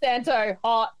down. Santo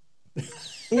hot.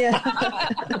 Yeah.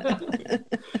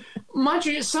 mind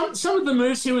you, some of the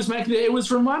moves he was making, it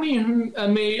was reminding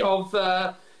me of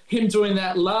him doing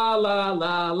that la la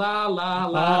la la la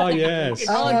la. Oh, yes.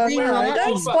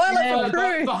 Don't spoil it for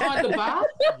crew. Behind the bar.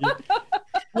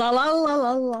 La la la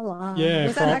la la la. Yeah,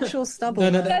 Was that actual stubble?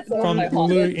 No, That's from all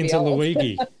Lou right. into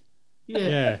Luigi.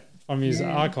 Yeah. From his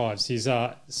archives, his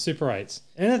Super 8s.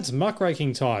 And it's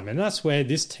muckraking time, and that's where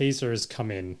this teaser has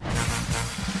come in.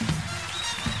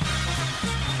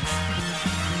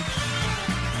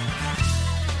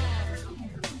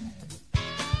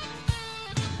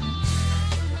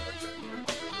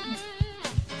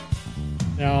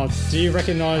 Now, do you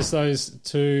recognise those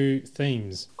two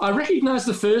themes? I recognise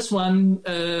the first one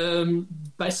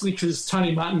basically because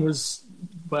Tony Martin was,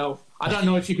 well, I don't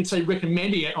know if you could say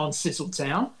recommending it on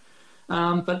Ceciltown,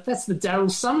 but that's the Daryl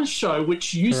Summers show,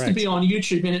 which used to be on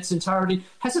YouTube in its entirety.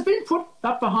 Has it been put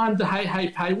up behind the Hey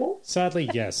Hey paywall? Sadly,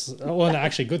 yes. Well,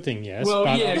 actually, good thing, yes. Well,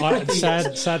 but yeah,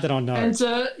 it's sad that I know. And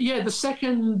the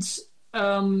second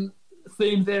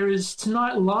theme there is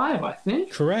Tonight Live, I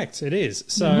think. Correct, it is.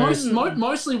 So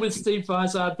mostly with Steve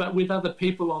Vizard, but with other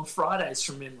people on Fridays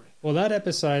from memory. Well, that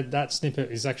episode, that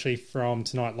snippet is actually from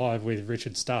Tonight Live with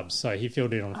Richard Stubbs, so he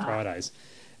filled in on Fridays.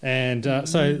 And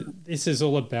so this is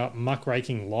all about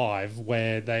muckraking live,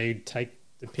 where they take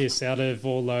the piss out of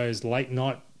all those late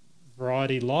night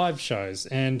variety live shows.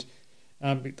 And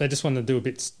they just wanted to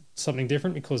do something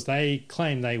different because they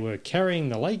claim they were carrying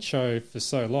the Late Show for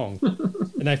so long.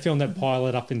 And they filmed that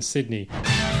pilot up in Sydney.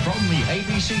 From the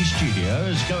ABC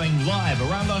studios going live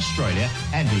around Australia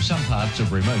and to some parts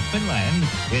of remote Finland,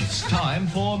 it's time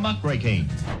for muckraking.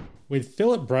 With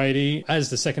Philip Brady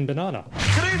as the second banana.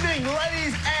 Good evening,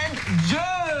 ladies and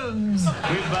germs.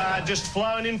 We've just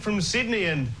flown in from Sydney,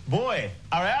 and boy,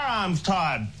 are our arms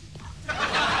tired.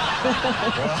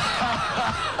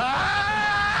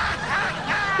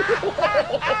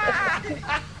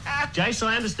 Jason,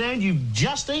 I understand you've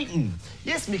just eaten.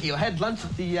 Yes, Mickey, I had lunch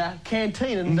at the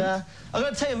canteen, and I've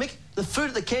got to tell you, Mick, the food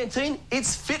at the canteen,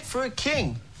 it's fit for a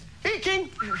king. Here, King.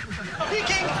 Here,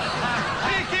 King.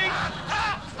 Here, King.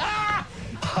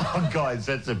 Oh, guys,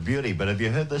 that's a beauty. But have you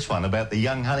heard this one about the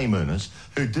young honeymooners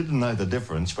who didn't know the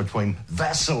difference between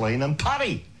Vaseline and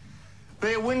putty?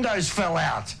 Their windows fell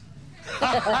out.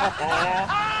 Oh,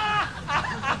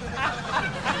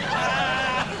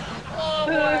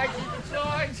 my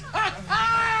God.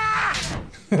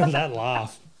 That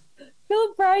laugh.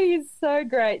 Philip Brady is so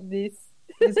great in this.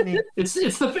 Isn't he? It's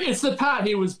the part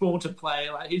he was born to play.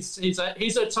 Like he's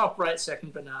a top rate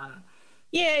second banana.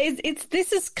 Yeah,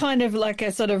 this is kind of like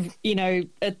a sort of, a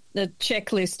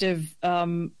checklist of,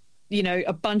 a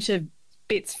bunch of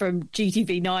bits from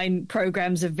GTV9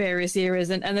 programs of various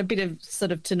eras and a bit of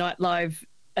sort of Tonight Live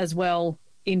as well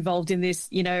involved in this.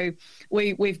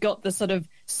 We've got the sort of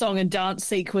song and dance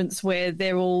sequence where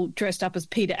they're all dressed up as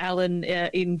Peter Allen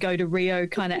in Go to Rio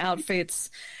kind of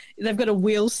outfits. They've got a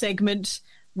wheel segment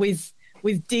with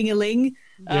Ding-a-ling,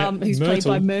 who's played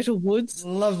by Myrtle Woods.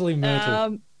 Lovely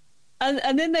Myrtle.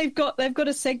 And then they've got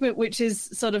a segment which is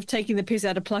sort of taking the piss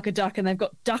out of Pluck a Duck, and they've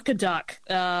got Duck a Duck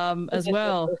as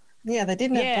well. Yeah, they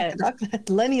didn't have Duck a Duck, they had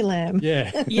Lenny Lamb.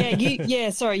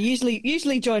 Yeah. Sorry,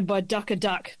 usually joined by Duck a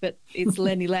Duck, but it's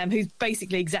Lenny Lamb, who's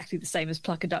basically exactly the same as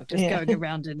Pluck a Duck, just going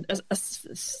around and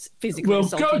physically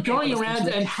assaulting going around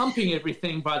and humping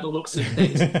everything by the looks of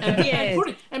things,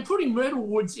 and putting Myrtle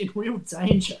Woods in real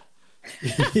danger.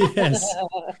 Yes.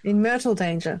 In Myrtle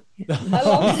danger. I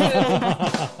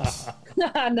love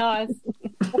Myrtle. Nice.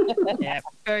 Yeah,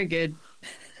 very good.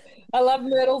 I love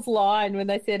Myrtle's line when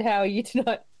they said, "How are you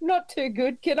tonight?" "Not too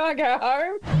good. Can I go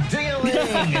home?"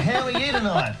 Ding-a-ling, how are you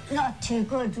tonight? Not too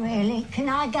good, really. Can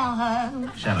I go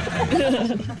home? Shut up.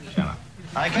 Shut up.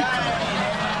 Okay,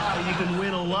 now you can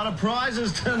win a lot of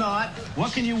prizes tonight.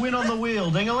 What can you win on the wheel,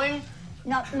 Ding-a-ling?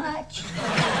 Not much.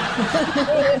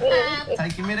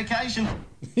 Take your medication.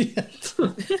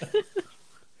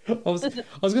 I was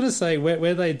going to say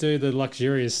where they do the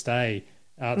luxurious stay,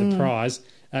 the prize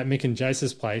at Mick and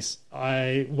Jace's place.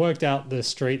 I worked out the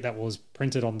street that was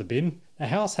printed on the bin. The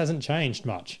house hasn't changed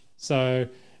much, so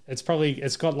it's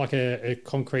got like a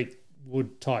concrete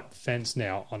wood type fence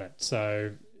now on it.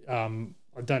 So I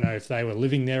don't know if they were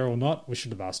living there or not. We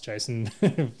should have asked Jason.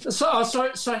 So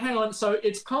hang on. So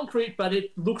it's concrete, but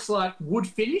it looks like wood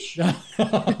finish.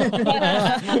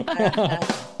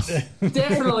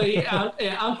 Definitely,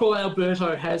 Uncle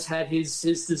Alberto has had his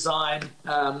design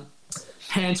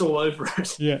hands all over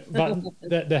it. Yeah, but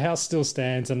the house still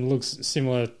stands and looks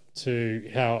similar to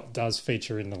how it does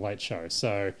feature in the Late Show.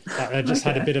 So they just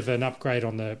had a bit of an upgrade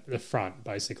on the front,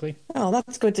 basically. Oh,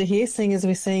 that's good to hear, seeing as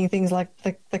we're seeing things like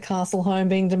the castle home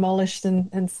being demolished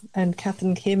and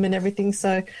Captain Kim and everything.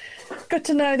 So Good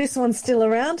to know this one's still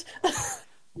around.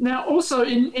 Now, also,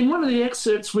 in one of the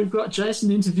excerpts, we've got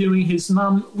Jason interviewing his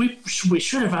mum. We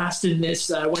should have asked him this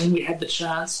when we had the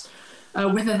chance,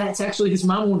 whether that's actually his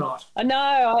mum or not. No,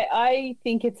 I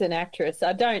think it's an actress.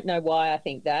 I don't know why I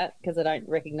think that, because I don't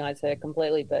recognise her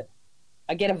completely, but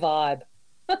I get a vibe.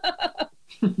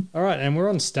 All right, and we're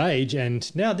on stage,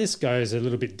 and now this goes a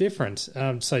little bit different.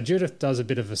 So Judith does a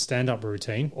bit of a stand-up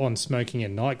routine on smoking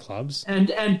in nightclubs.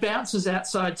 And bounces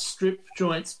outside strip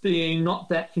joints being not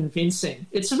that convincing.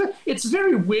 It's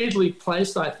very weirdly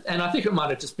placed, and I think it might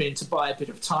have just been to buy a bit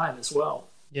of time as well.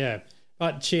 Yeah,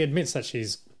 but she admits that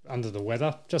she's under the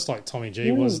weather, just like Tommy G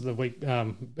was the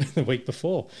week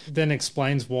before. Then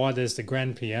explains why there's the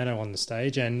grand piano on the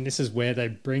stage, and this is where they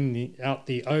bring out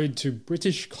the ode to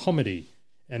British comedy,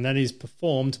 and that is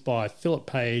performed by Philip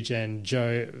Page and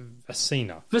Joe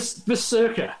Vasina.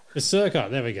 Vasurka,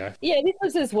 there we go. Yeah, this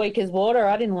was as weak as water.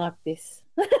 I didn't like this.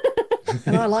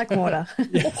 And I like water.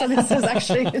 So this is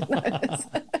actually...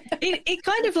 It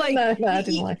kind of like... No, I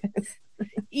didn't like it.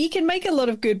 You can make a lot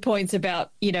of good points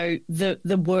about,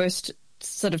 the worst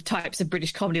sort of types of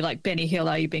British comedy, like Benny Hill,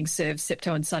 Are You Being Served,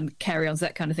 Septo and Son, Carry-Ons,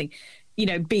 that kind of thing,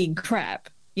 being crap.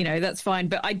 That's fine.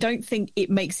 But I don't think it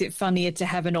makes it funnier to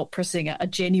have an opera singer, a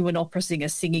genuine opera singer,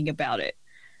 singing about it.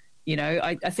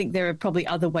 I think there are probably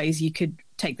other ways you could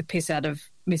take the piss out of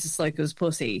Mrs. Slocum's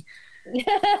pussy.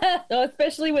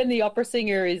 Especially when the opera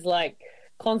singer is, like,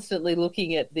 constantly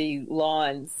looking at the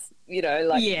lines. See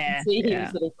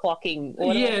him sort of clocking.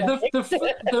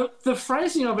 The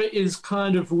phrasing of it is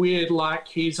kind of weird, like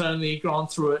he's only gone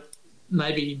through it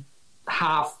maybe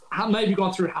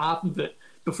gone through half of it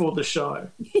before the show.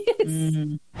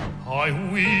 Yes.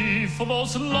 I weep for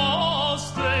those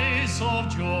last days of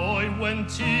joy when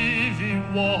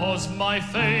TV was my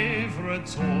favourite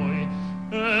toy.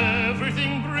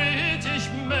 Everything British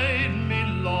made me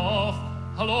laugh.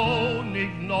 Hello,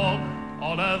 Nick Nog.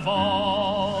 Oliver,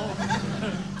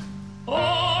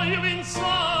 are you in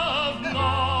serve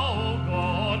now,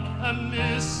 God? And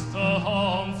Mr.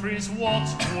 Humphreys, what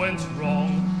went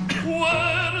wrong?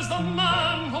 Where is the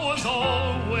man who was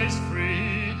always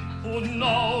free, who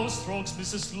now strokes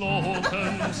Mrs.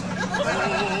 Slocum's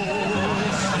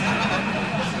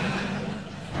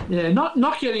Yeah,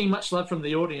 not getting much love from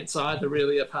the audience either,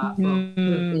 really, apart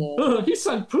from he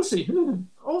sang pussy.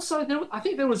 Also, I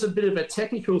think there was a bit of a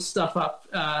technical stuff up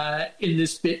in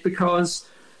this bit because,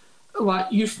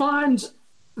 like, you find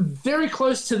very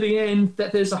close to the end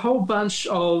that there's a whole bunch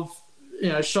of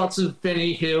shots of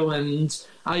Benny Hill and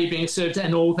Are You Being Served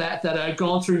and all that are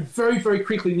gone through very, very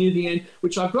quickly near the end,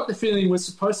 which I've got the feeling was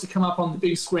supposed to come up on the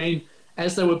big screen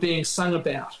as they were being sung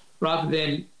about, rather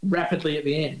than rapidly at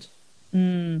the end.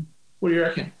 What do you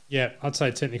reckon? Yeah, I'd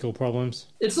say technical problems.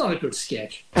 It's not a good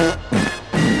sketch.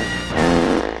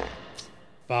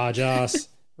 Bargeass.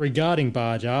 Regarding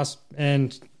Bargeass,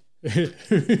 and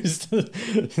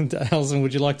Alison,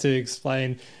 would you like to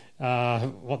explain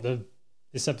what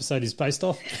this episode is based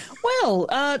off? Well,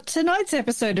 tonight's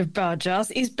episode of Bargeass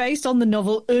is based on the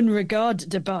novel Un Regard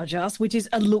de Bargeass, which is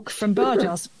a look from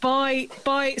Bargeass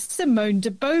by Simone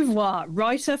de Beauvoir,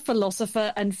 writer,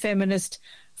 philosopher, and feminist,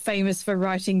 famous for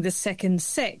writing The Second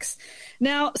Sex.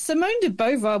 Now, Simone de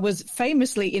Beauvoir was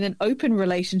famously in an open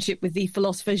relationship with the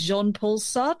philosopher Jean-Paul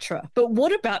Sartre. But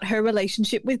what about her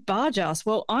relationship with Bargeass?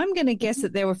 Well, I'm going to guess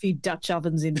that there were a few Dutch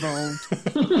ovens involved.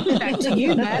 Back to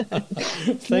you, Matt.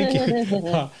 Thank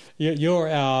you. You're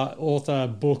our author,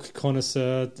 book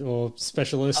connoisseur or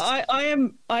specialist. I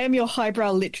am your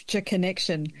highbrow literature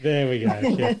connection. There we go.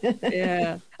 Yeah.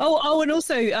 Yeah. Oh, and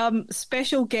also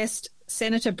special guest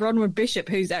Senator Bronwyn Bishop,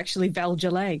 who's actually Val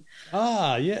Gillay.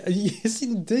 Ah, yeah, yes,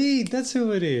 indeed, that's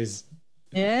who it is.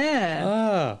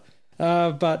 Yeah.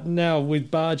 But now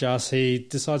with Bargeass, he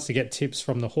decides to get tips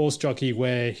from the horse jockey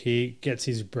where he gets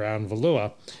his brown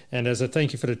velour, and as a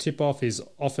thank you for the tip-off, is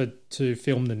offered to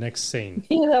film the next scene.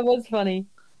 Yeah, that was funny.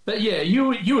 But yeah, you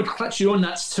would clutch your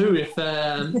nuts too if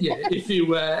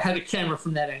you had a camera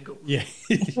from that angle. Yeah,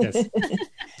 yes.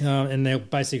 And they're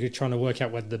basically trying to work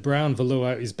out where the brown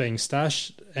velour is being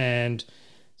stashed, and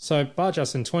so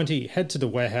Bargeass and 20 head to the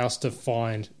warehouse to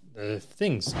find the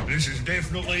things. This is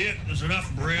definitely it. There's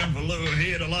enough brown velour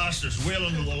here to last us well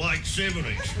into the late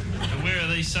 70s. And where are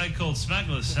these so-called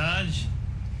smugglers, Sarge?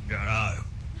 Dunno.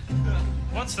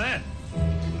 What's that?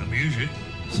 The music.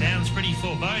 Sounds pretty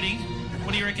foreboding.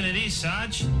 What do you reckon it is,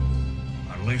 Sarge?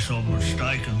 Unless I'm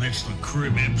mistaken, that's the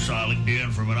crib abseiling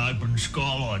down from an open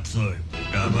skylight theme.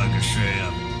 Don't make a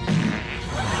sound.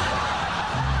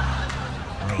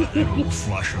 Right, that'll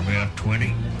flush about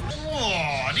 20.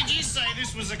 Oh, did you say this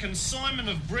this was a consignment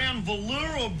of brown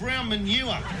velour or brown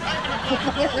manure. Open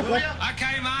a bloody door, will you?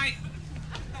 Okay, mate.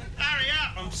 Hurry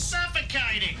up, I'm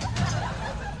suffocating.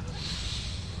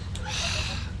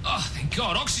 Oh, thank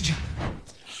God, oxygen.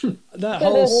 That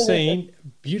whole scene,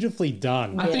 beautifully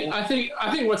done. I think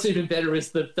what's even better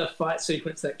is the fight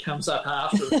sequence that comes up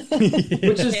after,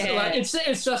 which is like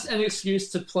it's just an excuse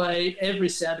to play every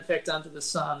sound effect under the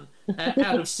sun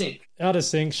out of sync. Out of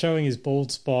sync, showing his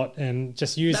bald spot and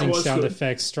just using sound good.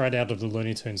 effects straight out of the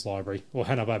Looney Tunes library or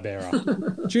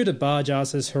Hanna-Barbera. Due to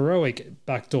Bargear's heroic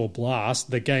backdoor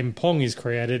blast, the game Pong is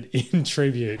created in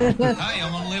tribute. Hey,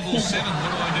 I'm on level 7.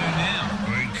 What do I do now?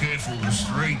 Be careful, there's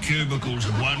 3 cubicles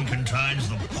and one contains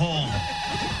the Pong.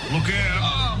 Look out.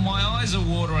 Oh, my eyes are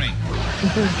watering.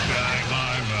 Game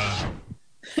over.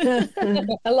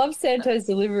 I love Santo's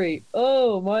delivery.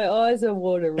 Oh, my eyes are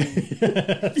watering.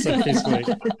 So sweet.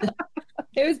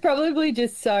 It was probably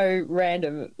just so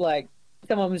random. Like,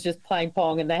 someone was just playing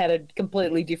Pong and they had a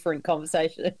completely different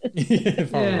conversation.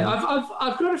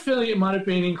 I've got a feeling it might have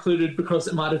been included because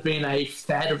it might have been a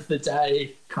fad of the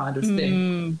day kind of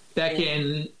thing back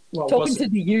in Talking to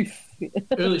the youth.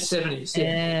 early 70s.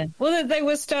 Yeah. Well, they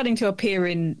were starting to appear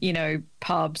in,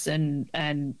 pubs and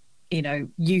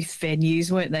youth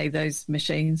venues, weren't they, those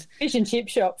machines? Fish and chip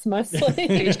shops, mostly.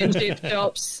 Fish and chip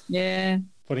shops, yeah.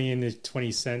 Putting in the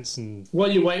 20 cents and...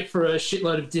 While you wait for a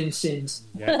shitload of dim sims.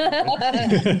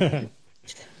 Yeah.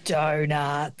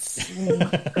 Donuts.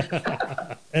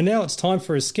 And now it's time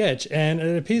for a sketch, and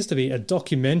it appears to be a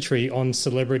documentary on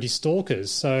celebrity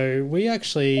stalkers. So we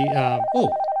actually...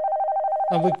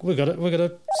 we got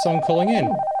a song calling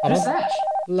in. Who's that?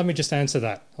 Let me just answer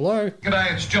that. Hello?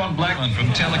 G'day, it's John Blackman from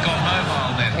Telecom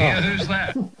Mobile Net here. Who's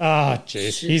that?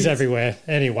 Jeez. He's everywhere.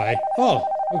 Anyway.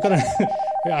 We've got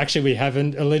Actually, we have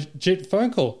a legit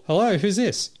phone call. Hello, who's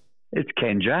this? It's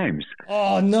Ken James.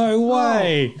 Oh, no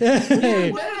way.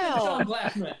 Hey. John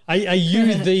Blackman. Are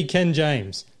you the Ken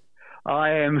James?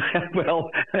 I am. Well,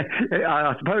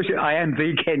 I suppose I am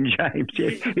the Ken James.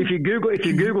 Yes. If you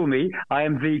Google me, I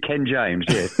am the Ken James.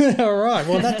 Yes. All right.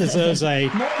 Well, that deserves a.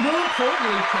 More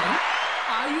importantly, Ken,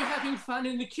 are you having fun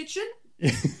in the kitchen?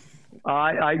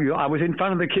 I was in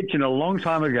front of the kitchen a long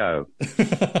time ago.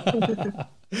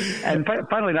 And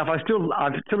funnily enough, I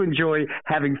still enjoy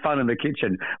having fun in the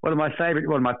kitchen. One of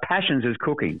my passions is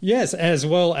cooking. Yes, as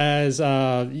well as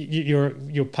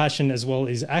your passion as well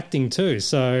is acting too.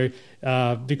 So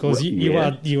because you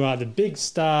are the big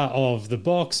star of The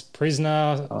Box,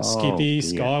 Prisoner, Skippy,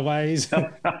 Skyways.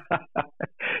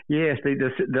 Yes,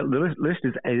 the list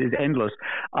is endless.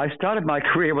 I started my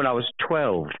career when I was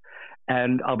 12.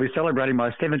 And I'll be celebrating my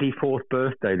 74th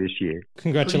birthday this year.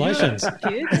 Congratulations!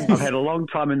 I've had a long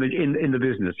time in the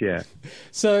business, yeah.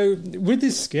 So with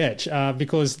this sketch,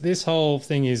 because this whole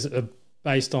thing is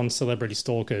based on celebrity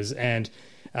stalkers, and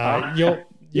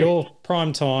your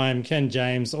prime time, Ken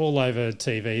James, all over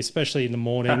TV, especially in the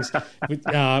mornings.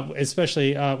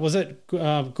 Especially, was it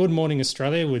Good Morning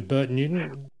Australia with Bert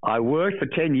Newton? I worked for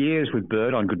 10 years with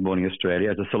Bert on Good Morning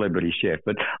Australia as a celebrity chef.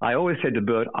 But I always said to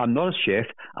Bert, I'm not a chef.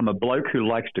 I'm a bloke who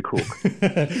likes to cook.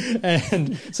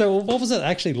 And so what was it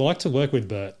actually like to work with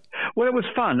Bert? Well, it was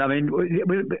fun. I mean,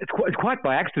 it's quite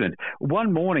by accident.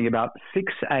 One morning about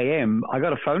 6 a.m., I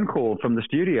got a phone call from the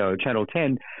studio, Channel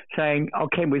 10, saying, "Oh,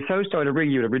 Ken, we're so sorry to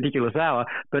ring you at a ridiculous hour,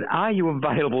 but are you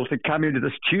available to come into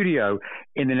the studio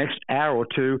in the next hour or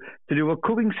two to do a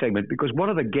cooking segment? Because one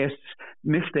of the guests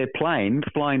missed their plane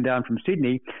flying down from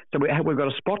Sydney, so we've got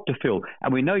a spot to fill,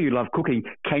 and we know you love cooking.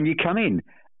 Can you come in?"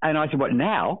 And I said, "What,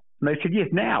 now?" And they said, "Yes,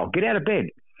 now. Get out of bed."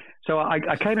 So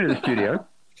I came into the studio.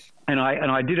 And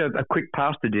I did a quick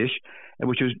pasta dish,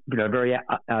 which was very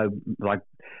like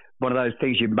one of those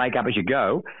things you make up as you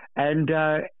go. And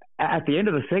at the end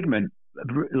of the segment,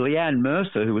 Leanne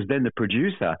Mercer, who was then the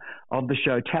producer of the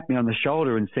show, tapped me on the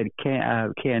shoulder and said,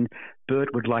 "Ken,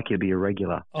 Bert would like you to be a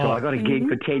regular." So I got a gig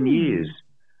for 10 years.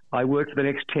 I worked for the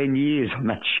next 10 years on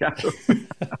that show.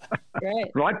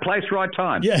 Great. Right place, right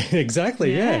time. Yeah,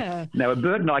 exactly. Yeah. Now,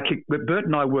 Bert and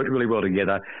I worked really well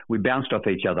together. We bounced off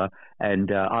each other, and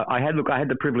I had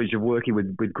the privilege of working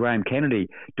with Graham Kennedy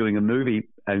doing a movie,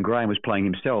 and Graham was playing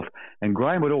himself. And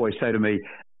Graham would always say to me,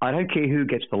 "I don't care who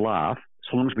gets the laugh,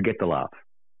 so long as we get the laugh.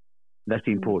 That's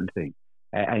the important thing."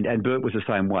 And Bert was the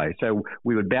same way. So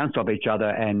we would bounce off each other,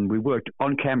 and we worked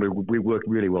on camera. We worked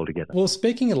really well together. Well,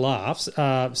 speaking of laughs,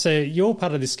 so you're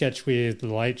part of this sketch with The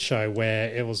Late Show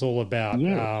where it was all about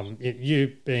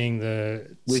you being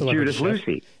the with celebrity Judith chef.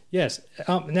 Lucy. Yes.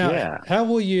 Now, how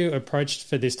were you approached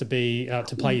for this to be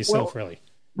to play yourself, really?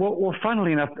 Well,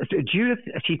 funnily enough, Judith,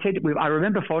 she said, I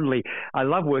remember fondly, I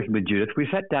love working with Judith. We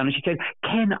sat down and she said,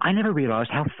 Ken, I never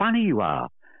realised how funny you are.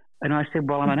 And I said,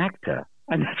 well, I'm an actor.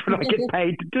 And that's what I get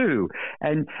paid to do.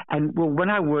 And well, when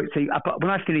I worked, when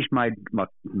I finished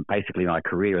basically my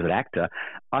career as an actor,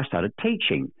 I started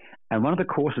teaching. And one of the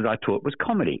courses I taught was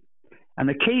comedy. And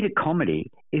the key to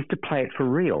comedy is to play it for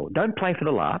real. Don't play for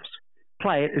the laughs.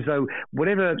 Play it as though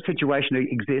whatever situation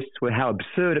exists, where how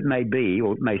absurd it may be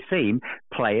or it may seem,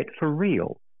 play it for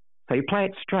real. So you play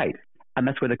it straight, and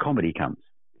that's where the comedy comes.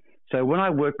 So when I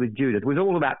worked with Judith, it was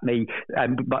all about me,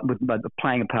 but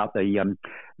playing apart the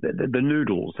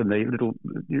noodles and the little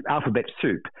alphabet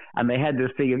soup, and they had this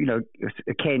thing of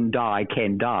can die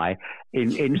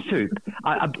in soup.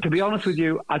 To be honest with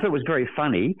you, I thought it was very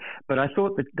funny, but I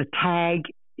thought that the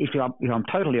tag, if I'm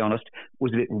totally honest,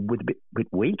 was a bit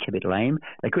weak, a bit lame.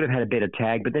 They could have had a better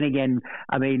tag, but then again,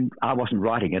 I mean, I wasn't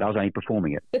writing it; I was only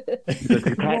performing it. Because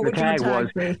the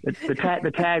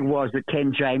tag was that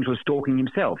Ken James was stalking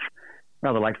himself,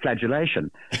 rather like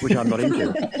flagellation, which I'm not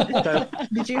into. So,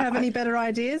 did you have any better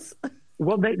ideas?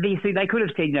 Well, they could have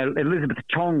said, Elizabeth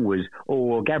Chong was,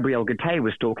 or Gabrielle Gattei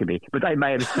was stalking me, but they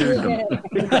may have sued them.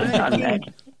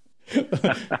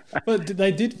 Well,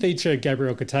 they did feature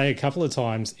Gabrielle Gattei a couple of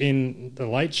times in The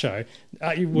Late Show.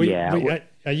 Are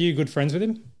you good friends with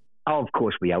him? Oh, of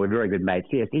course we are. We're very good mates.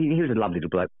 Yes, he was a lovely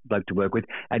little bloke to work with.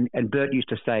 And Bert used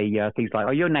to say things like,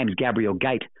 "Oh, your name's Gabrielle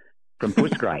Gate from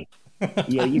Footscray."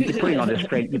 Yeah, you're putting on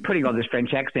this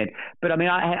French accent. But I mean,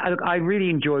 I really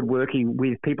enjoyed working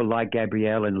with people like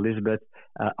Gabrielle and Elizabeth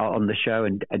on the show,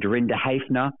 and Dorinda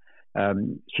Hafner.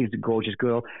 She's a gorgeous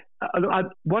girl.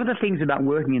 One of the things about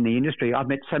working in the industry, I've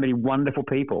met so many wonderful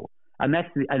people, and that's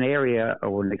an area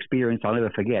or an experience I'll never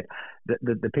forget,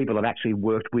 the people I've actually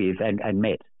worked with and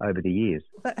met over the years.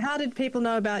 But how did people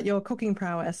know about your cooking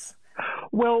prowess?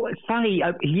 Well, it's funny.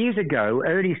 Years ago,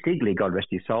 Ernie Sigley, God rest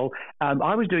his soul,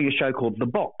 I was doing a show called The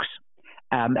Box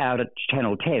out at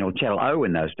Channel 10 or Channel O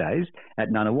in those days at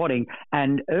Nunawading,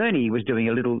 and Ernie was doing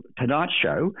a little Tonight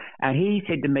Show, and he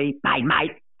said to me, "Hey,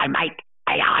 mate, I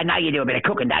know you do a bit of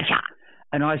cooking, don't you?"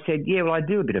 And I said, "Yeah, well, I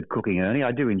do a bit of cooking, Ernie.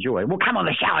 I do enjoy it." "Well, come on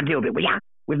the show and do a bit, will you,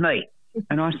 with me?"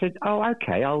 And I said, "Oh,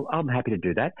 okay, I'm happy to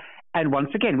do that." And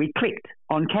once again, we clicked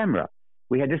on camera.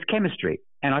 We had this chemistry,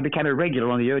 and I became a regular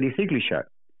on the Ernie Sigley show,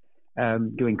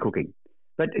 doing cooking.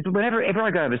 But whenever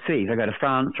I go overseas, I go to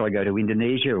France or I go to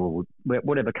Indonesia or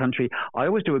whatever country, I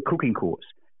always do a cooking course.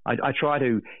 I try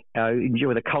to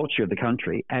enjoy the culture of the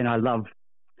country, and I love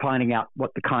finding out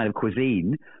what the kind of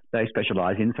cuisine they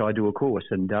specialise in, so I do a course.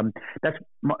 And that's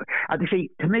see,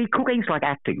 to me, cooking's like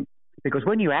acting, because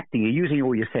when you're acting, you're using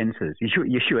all your senses. You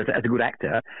should, as a good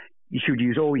actor, you should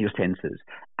use all your senses.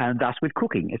 And thus with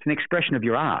cooking, it's an expression of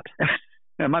your art.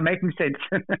 Am I making sense?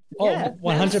 Oh,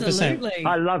 100%.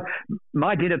 I love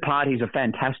my dinner parties are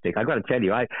fantastic. I've got to tell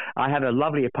you, I have a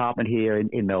lovely apartment here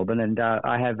in Melbourne, and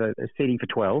I have a seating for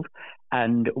 12,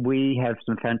 and we have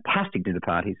some fantastic dinner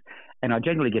parties. And I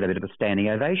generally get a bit of a standing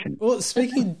ovation. Well,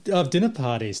 speaking of dinner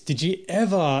parties, did you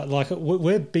ever,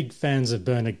 we're big fans of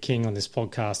Bernard King on this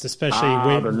podcast, especially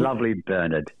the lovely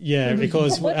Bernard. Yeah,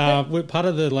 because we're part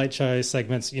of the Late Show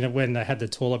segments, when they had the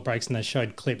toilet breaks and they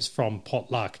showed clips from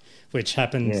Potluck, which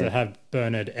happened to have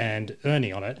Bernard and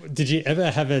Ernie on it. Did you ever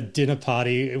have a dinner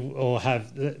party or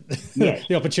have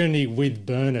the opportunity with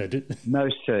Bernard?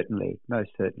 Most certainly.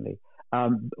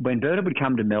 When Bernard would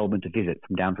come to Melbourne to visit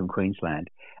down from Queensland,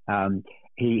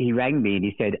 he rang me and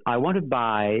he said, "I want to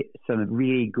buy some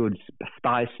really good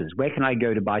spices. Where can I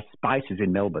go to buy spices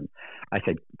in Melbourne?" I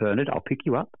said, "Bernard, I'll pick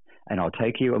you up and I'll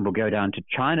take you and we'll go down to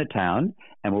Chinatown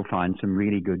and we'll find some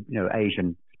really good,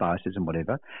 Asian spices and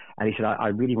whatever." And he said, I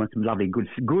really want some lovely, good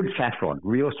saffron,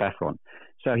 real saffron.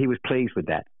 So he was pleased with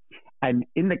that. And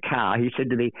in the car, he said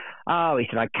to me, he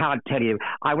said, "I can't tell you.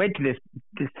 I went to this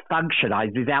function. I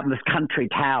was out in this country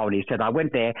town." He said, "I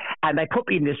went there and they put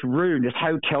me in this room, this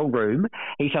hotel room."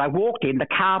 He said, "I walked in, the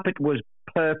carpet was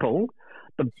purple,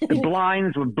 the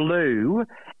blinds were blue,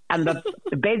 and the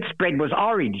bedspread was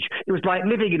orange. It was like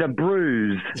living in a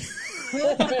bruise."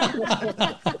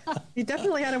 You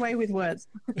definitely had a way with words.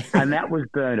 And that was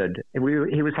Bernard.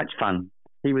 He was such fun.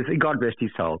 He was, God rest his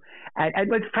soul. And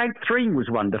Frank Thring was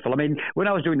wonderful. I mean, when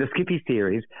I was doing the Skippy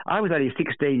series, I was only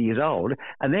 16 years old,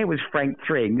 and there was Frank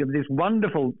Thring, this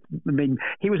wonderful,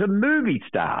 he was a movie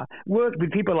star, worked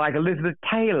with people like Elizabeth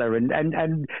Taylor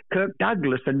and Kirk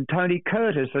Douglas and Tony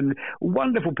Curtis and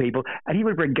wonderful people, and he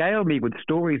would regale me with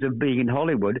stories of being in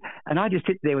Hollywood, and I just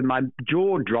sit there with my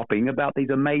jaw dropping about these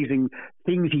amazing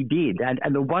things he did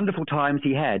and the wonderful times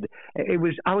he had.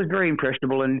 I was very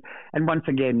impressionable, and once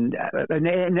again, an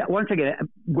And once again,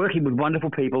 working with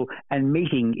wonderful people and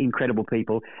meeting incredible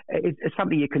people is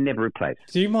something you can never replace.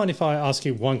 Do you mind if I ask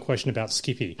you one question about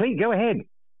Skippy? Please, go ahead.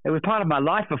 It was part of my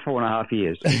life for 4.5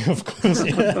 years. Of course.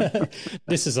 Yeah.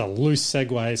 This is a loose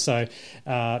segue. So,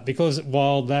 because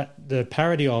while the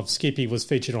parody of Skippy was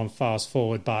featured on Fast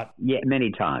Forward, but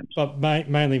many times. But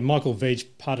mainly Michael Veitch,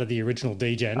 part of the original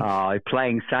D-Gen. Oh,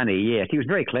 playing Sonny, yes. He was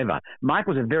very clever. Mike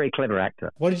was a very clever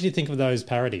actor. What did you think of those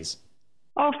parodies?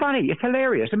 Oh, funny. It's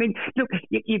hilarious. I mean, look,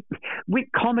 with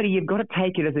comedy, you've got to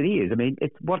take it as it is. I mean,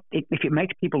 if it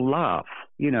makes people laugh,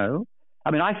 you know. I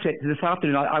mean, I said this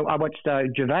afternoon, I watched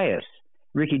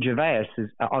Ricky Gervais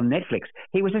on Netflix.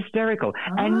 He was hysterical,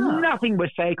 and nothing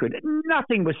was sacred.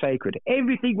 Nothing was sacred.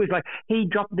 Everything was like, he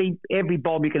dropped every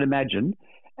bomb you can imagine,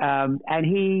 and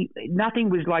nothing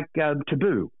was like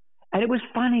taboo. And it was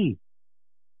funny,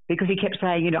 because he kept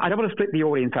saying, you know, I don't want to split the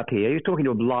audience up here. He was talking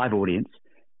to a live audience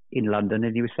in London,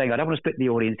 and he was saying, I don't want to split the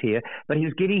audience here, but he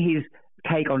was giving his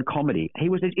take on comedy.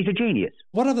 He's a genius.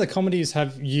 What other comedies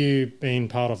have you been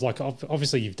part of? Like,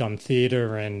 obviously you've done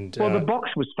theatre and... Well, The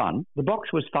Box was fun. The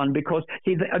Box was fun because,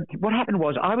 see, what happened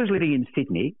was I was living in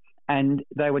Sydney and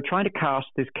they were trying to cast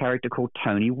this character called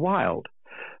Tony Wilde,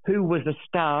 who was the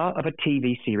star of a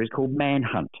TV series called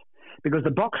Manhunt, because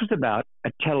The Box was about a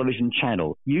television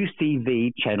channel,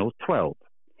 UCV Channel 12.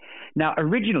 Now,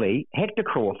 originally, Hector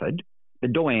Crawford, the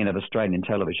doyen of Australian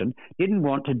television, didn't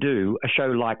want to do a show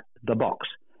like The Box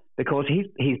because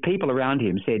his people around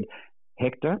him said,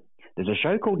 Hector, there's a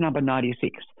show called Number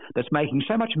 96 that's making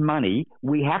so much money,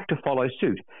 we have to follow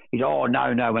suit. He said, oh, no,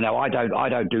 I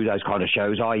don't do those kind of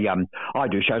shows. I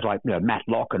do shows like, you know,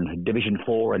 Matlock and Division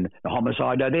 4 and The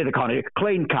Homicide. No, they're the kind of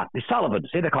Clean Cut, the Sullivans.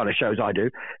 They're the kind of shows I do.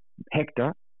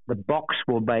 Hector, The Box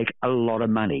will make a lot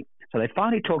of money. So they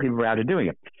finally talked him around to doing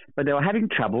it. But they were having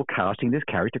trouble casting this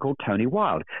character called Tony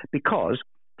Wilde because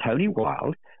Tony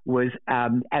Wilde was,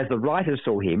 as the writers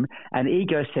saw him, an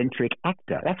egocentric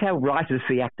actor. That's how writers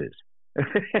see actors.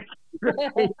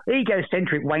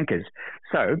 Egocentric wankers.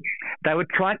 So they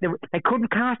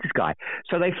couldn't cast this guy.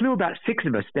 So they flew about 6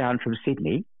 of us down from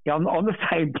Sydney on the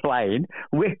same plane,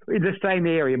 in the same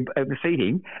area of the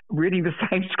seating, reading the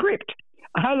same script.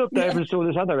 I looked over and saw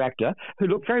this other actor who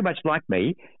looked very much like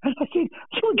me, and I said,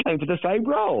 "You came for the same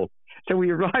role." So we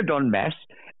arrived en masse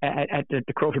at the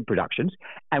Crawford Productions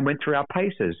and went through our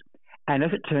paces. And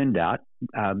as it turned out,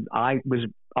 I was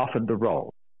offered the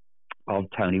role of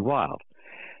Tony Wilde.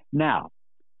 Now,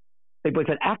 it was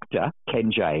an actor,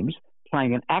 Ken James,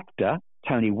 playing an actor,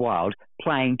 Tony Wilde,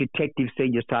 playing Detective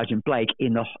Senior Sergeant Blake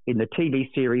in the TV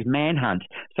series Manhunt.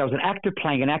 So it was an actor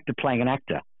playing an actor playing an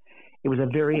actor. It was a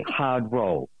very hard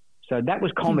role. So that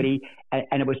was comedy,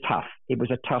 and it was tough. It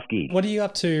was a tough gig. What are you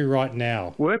up to right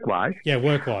now? Work-wise? Yeah,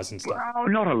 work-wise and stuff. Well,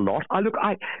 not a lot.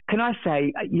 Can I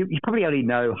say, you probably only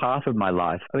know half of my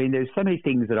life. I mean, there's so many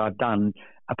things that I've done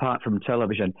apart from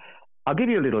television. I'll give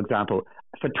you a little example.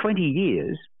 For 20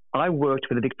 years, I worked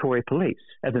for the Victoria Police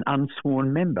as an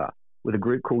unsworn member with a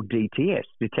group called DTS,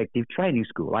 Detective Training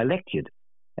School. I lectured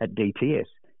at DTS.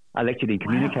 I lectured in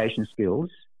communication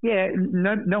skills. Yeah,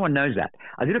 no one knows that.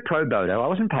 I did a pro bono. I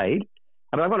wasn't paid.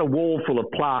 I mean, I've got a wall full of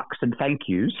plaques and thank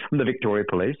yous from the Victoria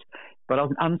Police, but I was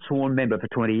an unsworn member for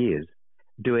 20 years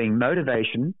doing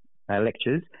motivation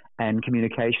lectures and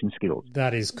communication skills.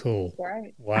 That is cool.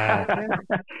 Right. Wow.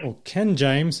 Well, Ken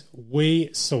James, we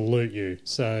salute you.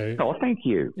 So. Oh, thank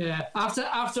you. Yeah.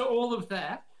 After all of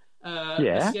that,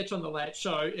 the sketch on The Late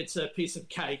Show, it's a piece of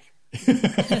cake.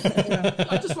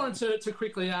 I just wanted to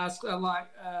quickly ask,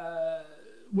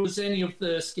 was any of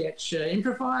the sketch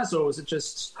improvised, or was it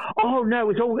just? Oh no,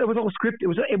 it was all scripted.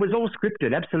 It was all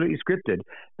scripted, absolutely scripted.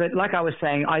 But like I was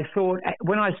saying, I thought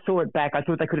when I saw it back, I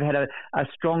thought they could have had a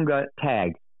stronger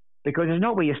tag, because it's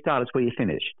not where you start, it's where you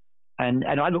finish. And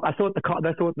I thought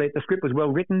the script was well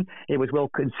written, it was well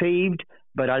conceived,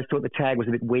 but I thought the tag was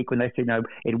a bit weak when they said no.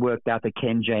 It worked out that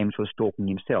Ken James was stalking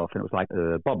himself, and it was like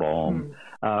bob-omb.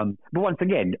 But once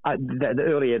again,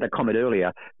 the comment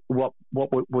earlier, what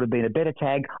would have been a better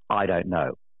tag? I don't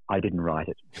know. I didn't write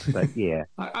it, but yeah.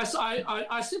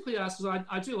 I simply asked because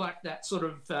I do like that sort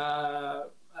of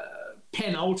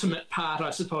penultimate part,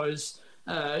 I suppose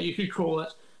you could call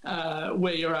it.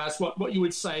 Where you're asked what you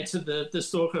would say to the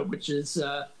stalker, which is,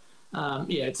 to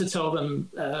tell them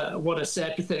what a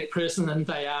sad, pathetic person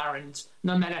they are, and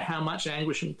no matter how much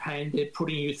anguish and pain they're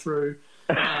putting you through,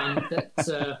 that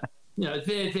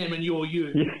they're them and you're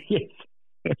you. Yes.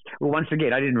 Well, once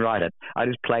again, I didn't write it. I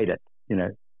just played it. You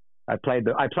know, I played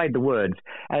the words.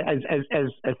 As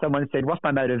someone said, what's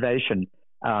my motivation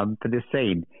for this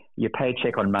scene? Your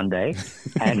paycheck on Monday,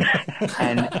 and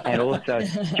also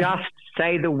just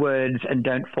say the words and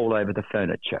don't fall over the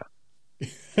furniture.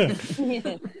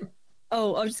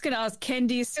 Oh, I was just going to ask, Ken,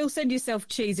 do you still send yourself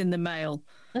cheese in the mail?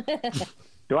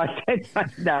 Do I send?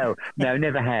 No,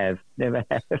 never have.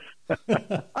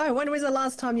 Oh, when was the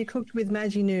last time you cooked with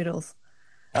Maggi noodles?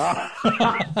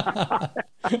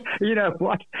 You know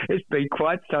what? It's been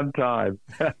quite some time.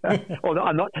 Although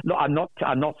I'm not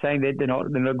saying that they're not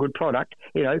a good product.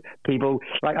 You know, people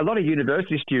like a lot of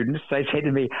university students. They say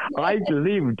to me, "I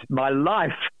lived my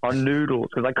life on noodles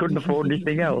because I couldn't afford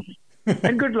anything else."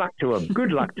 And good luck to them.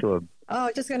 Good luck to them. Oh,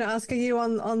 just going to ask, are you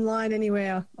online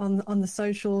anywhere on the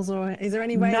socials, or is there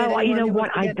any way? No, that you know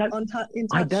what? I don't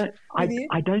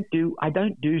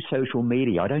do social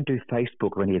media. I don't do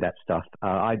Facebook or any of that stuff.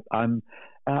 I'm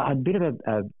a bit of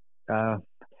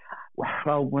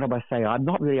well, what do I say? I'm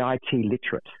not really IT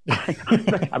literate.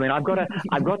 I mean, all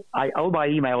my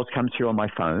emails come through on my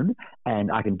phone, and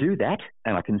I can do that,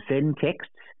 and I can send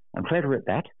texts. I'm clever at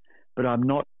that. But I'm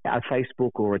not a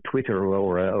Facebook or a Twitter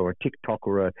or a TikTok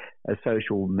or a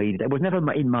social media. It was never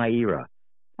in my era.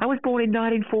 I was born in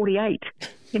 1948.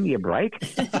 Give me a break.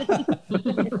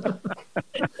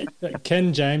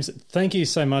 Ken James, thank you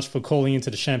so much for calling into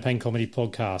the Champagne Comedy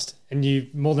Podcast. And you're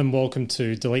more than welcome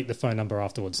to delete the phone number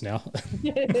afterwards now.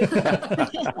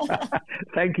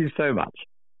 Thank you so much.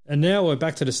 And now we're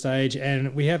back to the stage,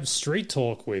 and we have Street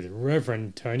Talk with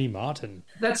Reverend Tony Martin.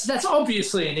 That's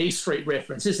obviously an E Street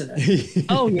reference, isn't it?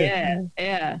 Oh,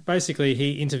 yeah. Basically,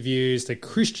 he interviews the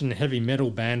Christian heavy metal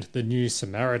band, the New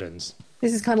Samaritans.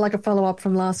 This is kind of like a follow-up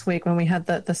from last week when we had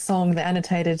the song, the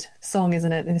annotated song,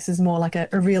 isn't it? And this is more like a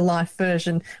real-life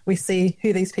version. We see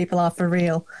who these people are for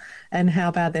real and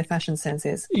how bad their fashion sense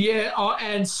is. Yeah,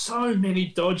 and so many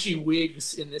dodgy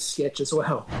wigs in this sketch as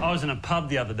well. I was in a pub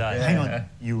the other day. Yeah. Hang on,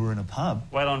 you were in a pub?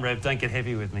 Wait on, Rev, don't get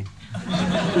heavy with me.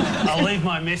 I'll leave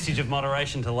my message of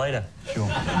moderation till later. Sure.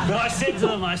 But I said to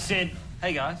them,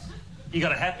 hey guys, you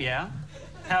got a happy hour?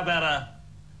 How about a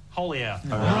holy hour?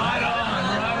 Right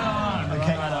on.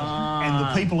 Okay. Right on. And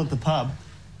the people at the pub,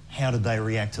 how did they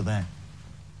react to that?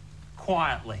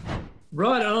 Quietly.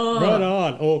 Right on. Right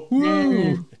on. Or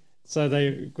woo. So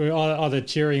they were either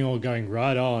cheering or going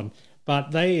right on.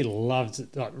 But they loved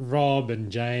it. Like Rob and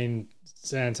Jane,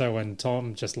 Santo and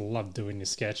Tom just loved doing this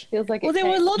sketch. Feels like there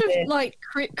were a lot of like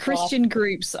Christian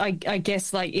groups, I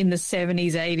guess, like in the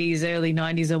 70s, 80s, early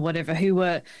 90s or whatever, who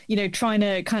were, trying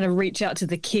to kind of reach out to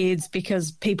the kids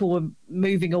because people were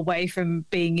moving away from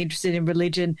being interested in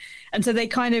religion. And so they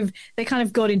kind of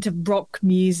got into rock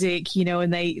music,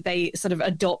 and they sort of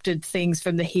adopted things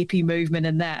from the hippie movement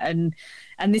and that. And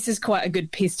this is quite a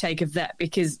good piss take of that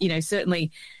because,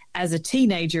 certainly as a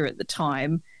teenager at the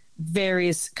time,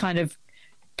 various kind of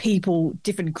people,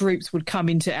 different groups would come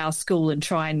into our school and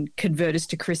try and convert us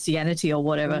to Christianity or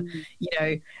whatever,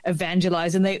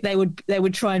 evangelize. And they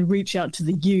would try and reach out to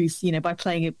the youth, by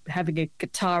having a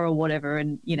guitar or whatever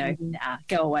and, nah,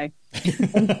 go away.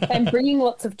 and bringing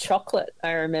lots of chocolate,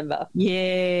 I remember.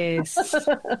 Yes.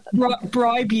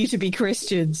 Bribe you to be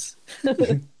Christians.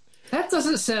 That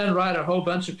doesn't sound right, a whole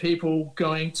bunch of people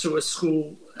going to a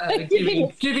school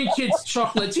giving kids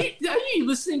chocolate. Are you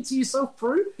listening to yourself,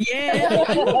 Brew? Yeah.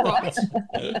 Right.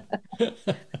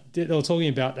 They were talking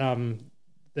about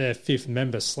their fifth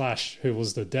member, Slash, who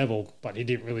was the devil, but he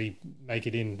didn't really make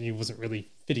it in. He wasn't really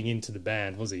fitting into the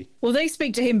band, was he? Well, they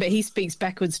speak to him, but he speaks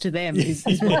backwards to them, is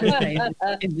what they say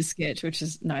in the sketch, which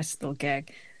is a nice little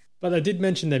gag. But they did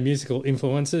mention their musical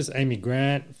influences, Amy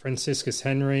Grant, Franciscus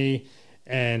Henry,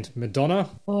 and Madonna.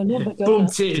 Oh, no, Madonna. Boom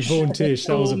Tish. Boom Tish.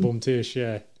 That was a Boom Tish,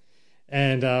 yeah.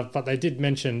 And but they did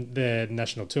mention their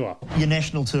national tour. Your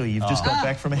national tour. You've just got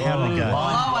back from how did it go?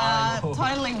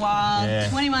 Totally wild. Yeah.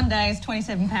 21 days,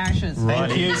 27 parishes. Right.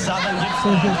 Thank you, Southern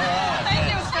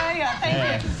Thank you, Australia.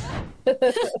 Thank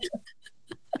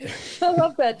you. I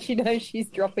love that. She knows she's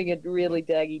dropping a really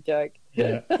daggy joke.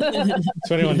 Yeah.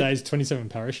 21 days, 27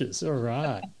 parishes. All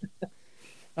right.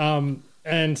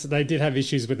 And they did have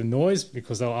issues with the noise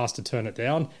because they were asked to turn it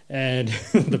down, and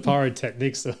the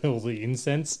pyrotechnics, all the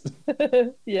incense.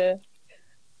 Yeah,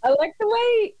 I like the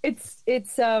way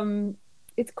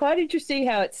it's quite interesting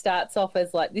how it starts off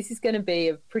as like this is going to be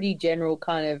a pretty general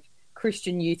kind of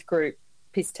Christian youth group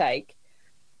piss take,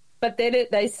 but then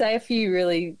they say a few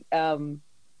really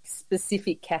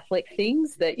specific Catholic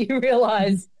things that you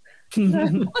realise.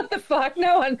 What the fuck?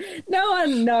 No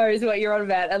one knows what you're on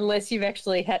about unless you've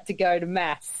actually had to go to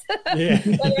mass. Yeah.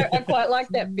 I quite like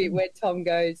that bit where Tom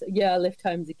goes, "Yeah, I left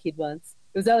home as a kid once.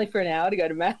 It was only for an hour to go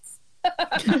to mass."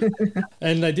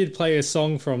 And they did play a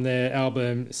song from their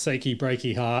album "Sakey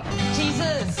Breaky Heart."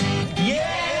 Jesus.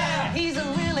 Yeah. He's a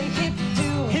really hip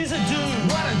dude. He's a dude.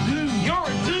 What a dude. You're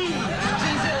a dude.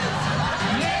 Jesus.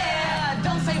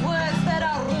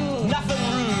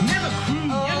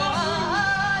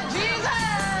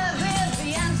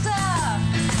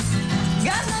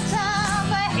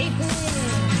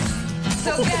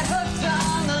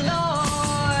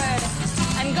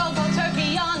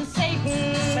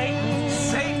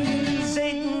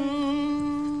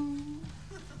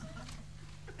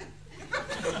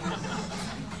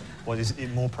 Is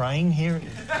it more praying here?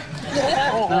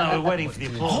 No, we're waiting for the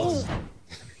applause.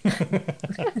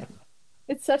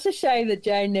 It's such a shame that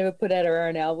Jane never put out her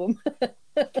own album.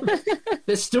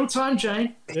 There's still time,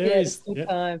 Jane. There is. still Yep.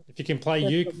 time. If you can play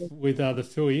uke with the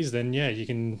Phillies, then yeah, you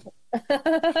can.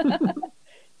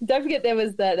 Don't forget there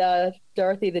was that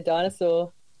Dorothy the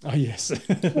dinosaur. Oh yes.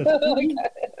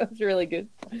 That was really good.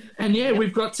 And yeah,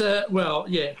 we've got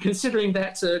considering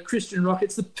that Christian rock,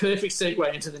 it's the perfect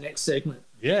segue into the next segment.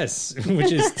 Yes,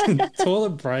 which is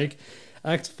Toilet Break,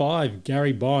 Act 5,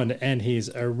 Gary Bond and his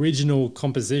original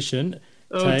composition.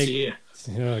 Oh dear.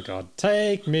 Oh God,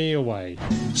 Take Me Away.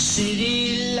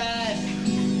 City life,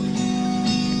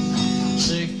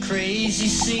 it's a crazy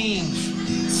scene.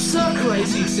 So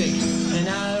crazy scene. And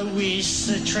I wish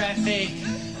the traffic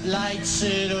lights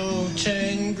had all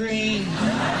turned green.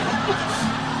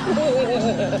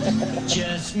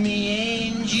 Just me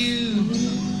and you.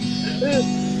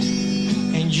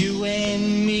 And you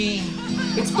and me.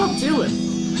 It's Bob Dylan.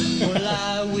 Well,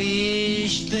 I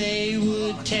wish they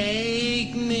would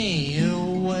take me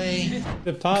away.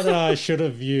 The part that I should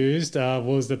have used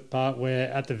was the part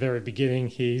where at the very beginning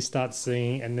he starts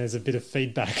singing and there's a bit of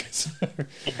feedback.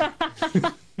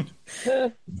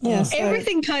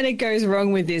 Everything kind of goes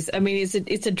wrong with this. I mean,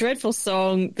 it's a dreadful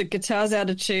song. The guitar's out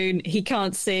of tune. He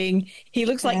can't sing. He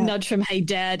looks like Nudge from Hey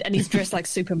Dad, and he's dressed like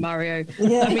Super Mario.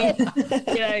 Yeah. I mean,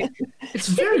 you know, it's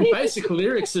very basic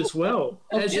lyrics as well.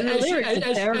 As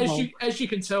you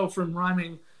can tell from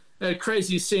rhyming a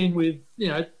crazy scene with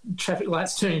traffic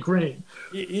lights turning green.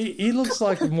 He looks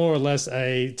like more or less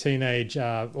a teenage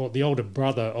or the older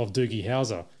brother of Doogie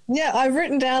Howser. Yeah, I've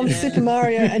written down Super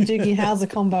Mario and Doogie Howser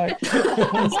combo.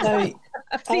 And so,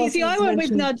 I went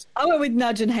with Nudge. I went with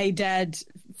Nudge and Hey Dad.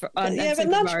 But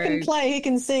Nudge can play. He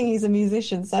can sing. He's a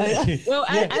musician. So,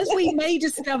 as we may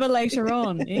discover later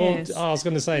on. Yes. Well, I was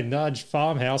going to say Nudge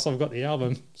Farmhouse. I've got the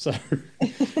album, so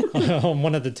I'm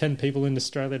one of the 10 people in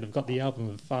Australia that have got the album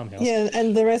of Farmhouse. Yeah,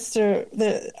 and the rest are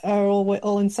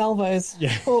all in salvos.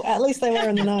 Yeah. Well, at least they were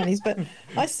in the 90s. But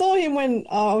I saw him when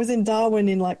I was in Darwin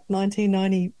in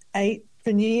 1998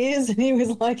 for New Year's, and he was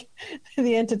like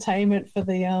the entertainment for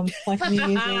the New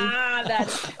Year's Eve.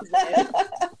 That's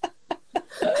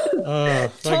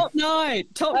top night.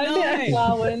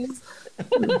 I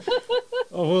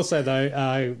will say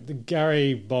though,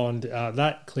 Gary Bond,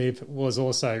 that clip was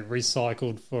also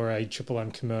recycled for a Triple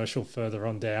M commercial further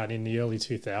on down in the early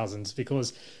 2000s,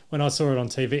 because when I saw it on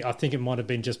TV, I think it might have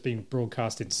been just being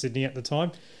broadcast in Sydney at the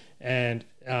time, and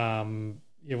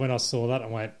when I saw that, I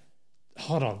went,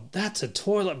 hold on, that's a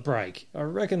Toilet Break. I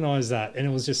recognise that, and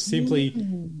it was just simply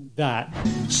that.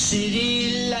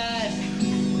 City life.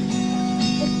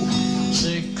 It's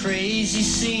a crazy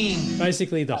scene.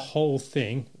 Basically, the whole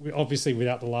thing, obviously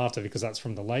without the laughter because that's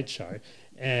from The Late Show,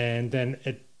 and then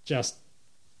it just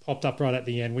popped up right at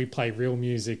the end. We play real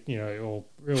music, or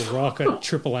real rock at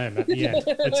Triple M at the end.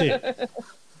 That's it.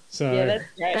 So, yeah, that's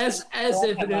great. As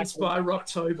evidenced by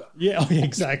Rocktober. Yeah,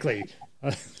 exactly.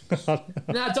 No,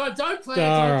 don't play it.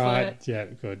 All Don't right. play it. Yeah,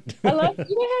 good. I love,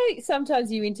 how sometimes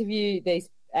you interview these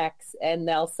acts and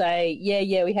they'll say,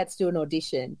 yeah, we had to do an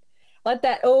audition. Like,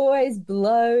 that always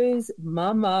blows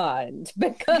my mind,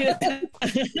 because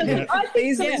I think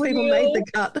These people made the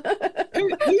cut.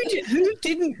 Who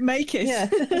didn't make it? Yeah.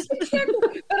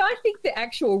 But I think the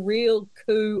actual real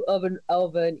coup of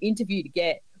an interview to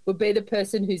get would be the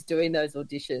person who's doing those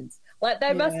auditions. Like,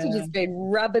 they must have just been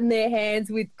rubbing their hands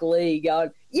with glee,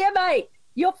 going, "Yeah, mate,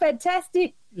 you're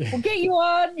fantastic. We'll get you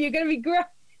on. You're going to be great."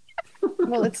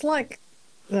 Well, it's like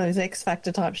those X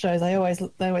Factor type shows. They always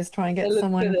try and get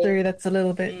someone through that's a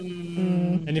little bit.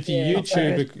 And if you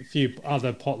YouTube a few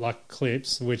other potluck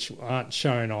clips which aren't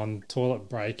shown on Toilet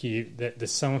Break,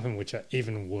 there's some of them which are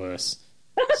even worse.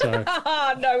 So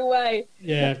no way.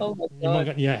 Yeah, Oh my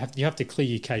God. you have to clear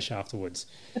your cache afterwards.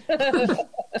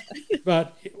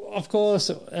 But of course,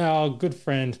 our good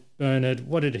friend Bernard,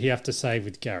 what did he have to say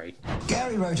with Gary?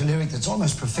 Gary wrote a lyric that's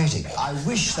almost prophetic. I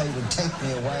wish they would take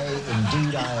me away.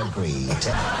 Indeed, I agree.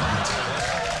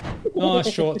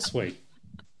 Nice, short, sweet.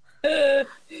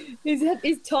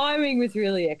 His timing was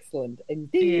really excellent.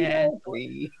 Indeed, I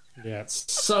agree. Yeah,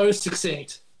 so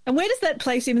succinct. And where does that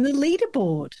place him in the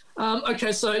leaderboard?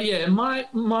 Okay, so my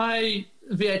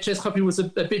VHS copy was a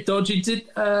bit dodgy. Did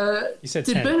he said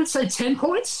did 10. Bernard say 10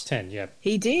 points? 10, yeah.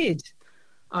 He did.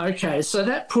 Okay, so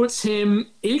that puts him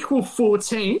equal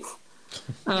 14th,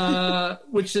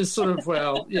 which is sort of,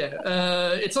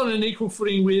 it's on an equal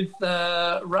footing with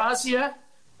Razia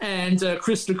and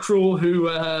Krista Krull, who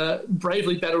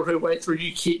bravely battled her way through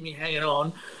You Keep Me Hanging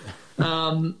On.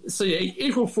 So yeah,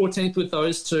 equal 14th with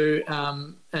those two.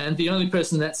 And the only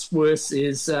person that's worse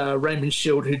is Raymond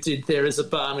Shield, who did There Is a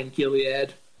Balm in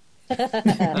Gilead.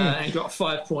 And got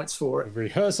 5 points for it.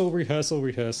 Rehearsal. We're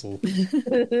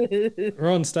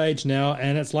on stage now,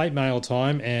 and it's late mail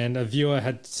time, and a viewer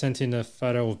had sent in a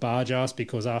photo of Barjas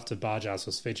because after Barjas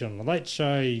was featured on The Late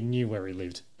Show, he knew where he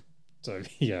lived. So,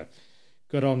 yeah.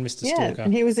 Good on Mr. Stalker.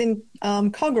 And he was in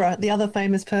Cogra, the other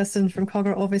famous person from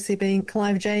Cogra, obviously being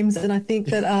Clive James, and I think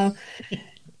that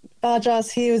Barjas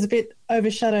here was a bit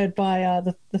overshadowed by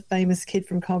the famous kid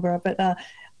from Cogra, but...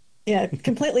 yeah,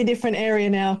 completely different area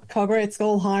now, Cogra. It's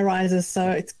all high-rises,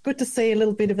 so it's good to see a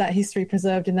little bit of that history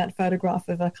preserved in that photograph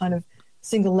of a kind of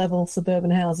single-level suburban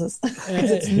houses,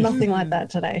 because it's nothing like that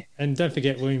today. And don't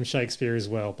forget William Shakespeare as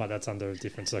well, but that's under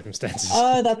different circumstances.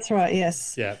 Oh, that's right,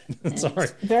 yes. Yeah, sorry.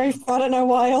 I don't know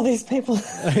why all these people...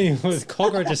 With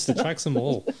Cogra just attracts them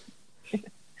all.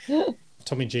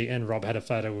 Tommy G and Rob had a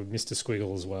photo with Mr.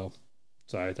 Squiggle as well,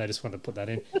 so they just wanted to put that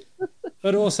in.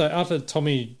 But also, after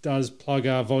Tommy does plug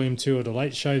Volume 2 of The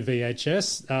Late Show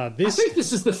VHS, I think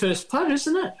this is the first plug,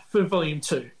 isn't it, for Volume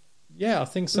 2? Yeah, I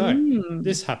think so.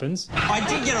 This happens. I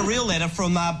did get a real letter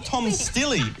from Tom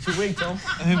Stilley. It's your wig, Tom.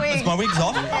 It's my wig's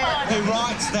off. Who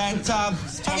writes that...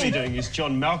 What's Tommy doing his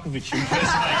John Malkovich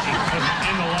impersonation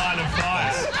in the line of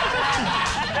fire.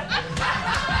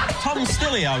 Tom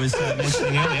Stilley, I was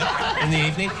mentioning earlier in the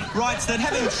evening, writes that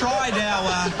having tried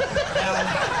our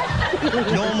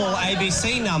normal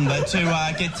ABC number to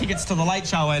get tickets to The Late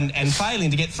Show and failing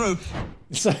to get through...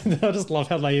 So I just love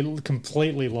how they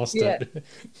completely lost it.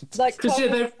 It's like,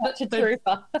 they're such a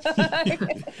trooper.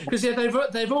 Because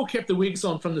they've all kept the wigs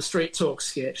on from the Street Talk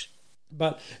sketch.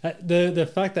 But the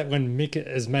fact that when Mick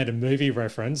has made a movie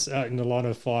reference in The Line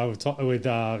of Fire with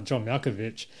John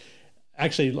Malkovich,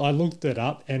 actually I looked it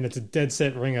up and it's a dead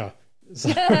set ringer. So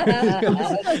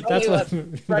that's what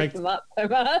breaks them up so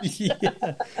much.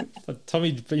 Yeah. But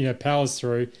Tommy, powers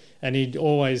through, and he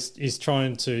always is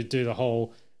trying to do the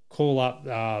whole call up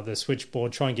the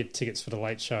switchboard, try and get tickets for The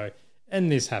Late Show,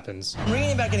 and this happens. I'm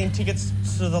ringing about getting tickets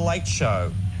to The Late Show.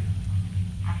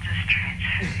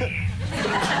 Thank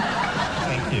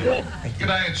you.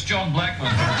 G'day, it's John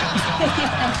Blackman.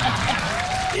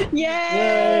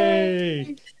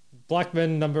 Yay!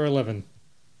 Blackman number 11.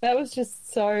 That was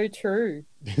just so true.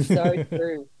 So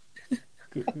true.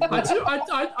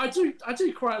 I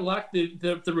do quite like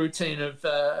the routine of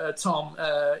Tom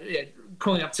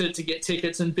calling up to get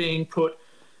tickets and being put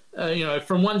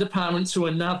from one department to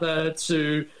another,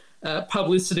 to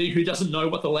publicity who doesn't know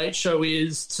what The Late Show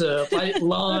is, to Late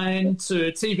Line,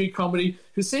 to TV comedy,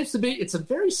 who seems to be, it's a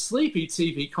very sleepy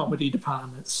TV comedy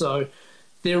department. So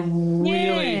they're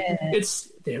really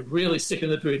they're really sticking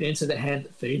the boot into the hand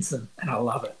that feeds them, and I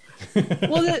love it.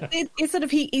 Well, it's sort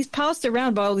of he's passed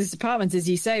around by all these departments, as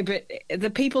you say, but the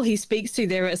people he speaks to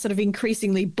there are sort of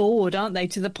increasingly bored, aren't they?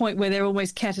 To the point where they're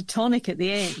almost catatonic at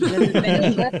the end.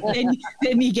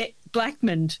 then you get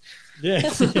Blackmaned.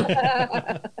 Yes.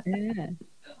 Yeah.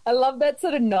 I love that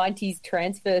sort of 90s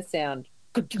transfer sound.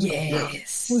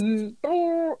 Yes.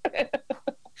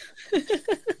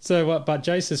 So, but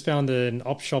Jace has found an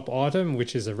op shop item,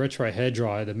 which is a retro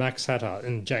hairdryer, the Max Hatter,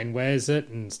 and Jane wears it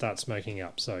and starts smoking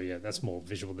up. So, yeah, that's more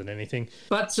visual than anything.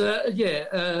 But,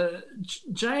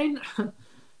 Jane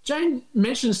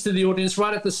mentions to the audience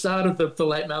right at the start of the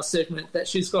Late Mail segment that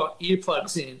she's got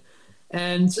earplugs in.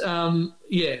 And,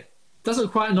 doesn't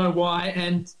quite know why.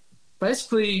 And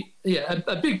basically,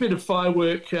 a big bit of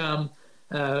firework,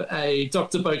 a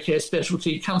Dr. Bouquet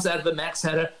specialty comes out of the Max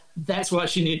Hatter. That's why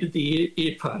she needed the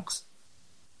earplugs.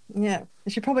 Yeah,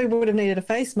 she probably would have needed a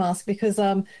face mask because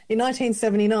in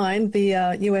 1979,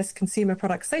 the US Consumer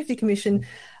Product Safety Commission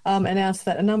announced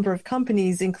that a number of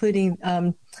companies, including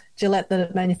Gillette,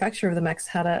 the manufacturer of the Max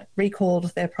Hatter,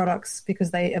 recalled their products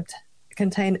because they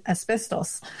contain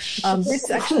asbestos. This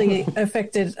actually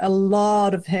affected a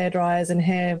lot of hair dryers and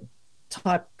hair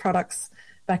type products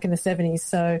back in the 70s.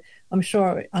 So I'm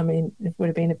sure, it would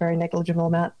have been a very negligible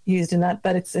amount used in that,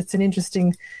 but it's an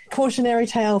interesting cautionary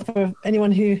tale for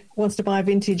anyone who wants to buy a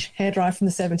vintage hairdryer from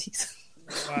the 70s.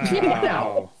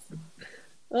 Wow.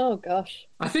 Oh gosh.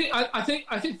 I think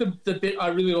the bit I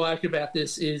really like about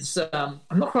this is I'm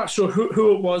not quite sure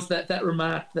who it was that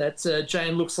remarked that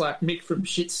Jane looks like Mick from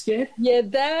Shit Scared. Yeah,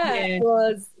 that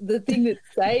was the thing that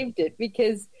saved it,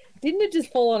 because didn't it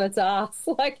just fall on its ass?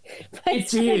 Like,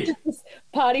 basically, just this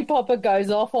party popper goes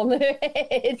off on her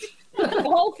head. The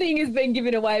whole thing has been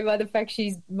given away by the fact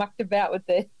she's mucked about with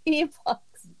the earplugs.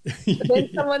 But then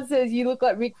someone says, "You look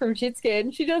like Mick from Shit Scared,"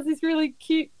 and she does this really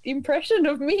cute impression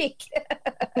of Mick.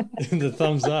 The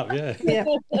thumbs up, yeah.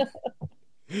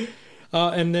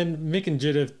 And then Mick and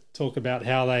Judith talk about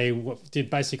how they did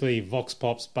basically Vox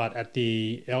Pops, but at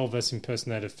the Elvis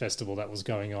Impersonator Festival that was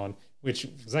going on, which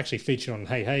was actually featured on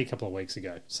Hey Hey a couple of weeks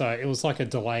ago. So it was like a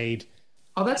delayed...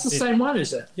 Oh, that's the same one,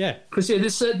 is it? Yeah. Because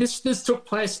this took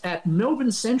place at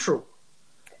Melbourne Central.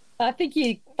 I think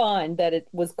you find that it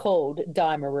was called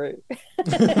Daimaru. Oh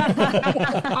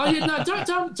yeah, no,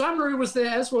 Daimaru was there,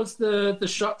 as was the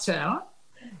Shot Tower.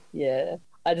 Yeah,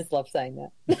 I just love saying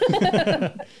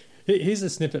that. Here's a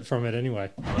snippet from it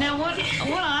anyway. Now, what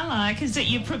I like is that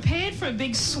you're prepared for a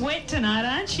big sweat tonight,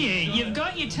 aren't you? You've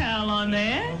got your towel on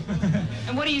there.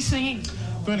 And what are you singing?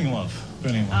 Burning Love.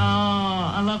 Burning Love.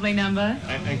 Oh, a lovely number.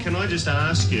 And can I just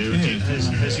ask you,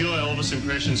 has your Elvis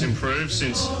impressions improved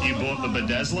since you bought the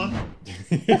Bedazzler?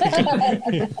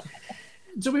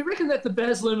 Do we reckon that the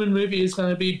Baz Luhrmann movie is going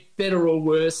to be better or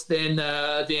worse than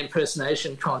the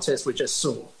impersonation contest we just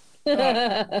saw?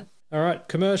 All right,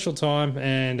 commercial time,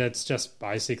 and it's just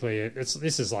basically this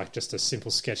is like just a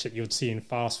simple sketch that you would see in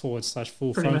fast forward /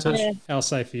 full Pretty frontage. much. How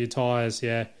safe are your tyres?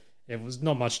 Yeah, it was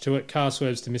not much to it. Car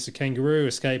swerves to Mr. Kangaroo, a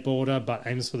skateboarder, but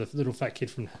aims for the little fat kid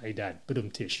from Hey Dad.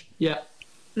 Boom tish. Yeah.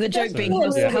 The joke being,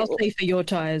 Yeah. how safe are your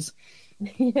tyres?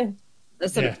 A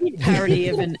sort of parody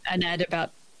of an ad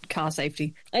about car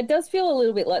safety. It does feel a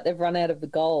little bit like they've run out of the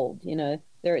gold, you know.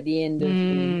 They're at the end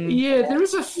of... Yeah, there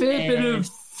is a fair bit of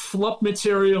flop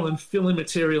material and filler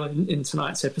material in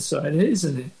tonight's episode,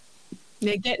 isn't it?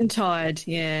 They're getting tired,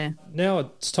 yeah. Now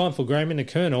it's time for Graham and the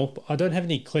Colonel. I don't have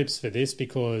any clips for this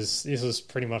because this was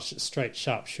pretty much a straight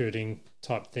sharpshooting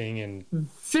type thing, and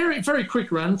Very, very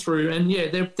quick run through, and yeah,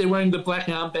 they're wearing the black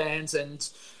armbands and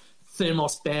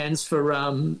thermos bands for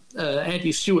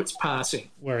Andy Stewart's passing.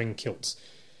 wearing kilts.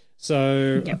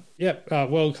 So,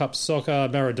 World Cup soccer,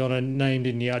 Maradona named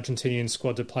in the Argentinian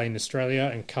squad to play in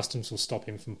Australia, and customs will stop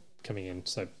him from coming in.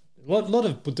 So, a lot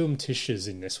of budum tishes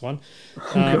in this one.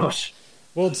 Oh, gosh.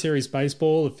 World Series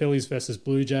baseball, the Phillies versus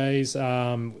Blue Jays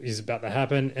is about to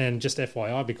happen. And just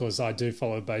FYI, because I do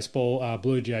follow baseball,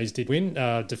 Blue Jays did win,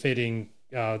 defeating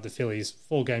the Phillies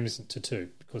 4-2,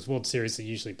 because World Series are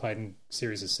usually played in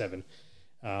series of 7.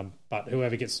 But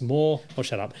whoever gets more,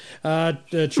 shut up.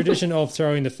 The tradition of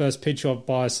throwing the first pitch off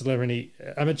by a celebrity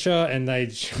amateur, and I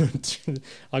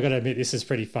got to admit, this is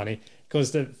pretty funny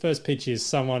because the first pitch is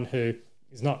someone who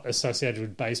is not associated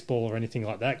with baseball or anything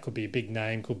like that. Could be a big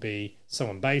name, could be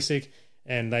someone basic,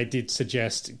 and they did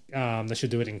suggest they should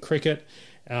do it in cricket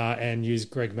and use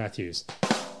Greg Matthews.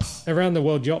 Around the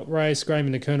World Yacht Race, Graham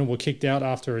and the Colonel were kicked out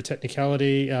after a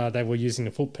technicality. They were using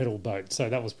a foot pedal boat, so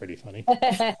that was pretty funny.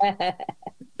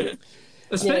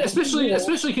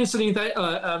 Especially considering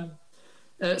that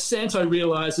Santo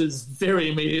realises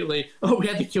very immediately, we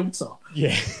had the kilts on.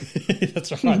 Yeah,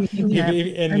 that's right. Yeah.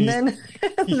 And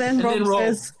then Rob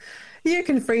says, you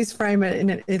can freeze frame it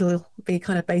and it'll be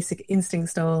kind of Basic Instinct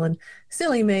style. And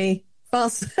silly me,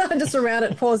 fast, I just around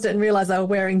it, paused it and realised they were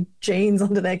wearing jeans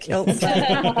under their kilts. So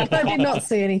I did not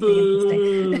see anything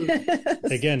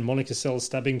interesting. Again, Monica Seles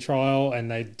stabbing trial,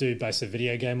 and they do base a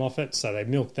video game off it, so they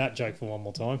milked that joke for one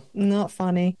more time. Not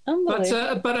funny. But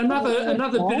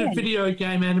another bit of video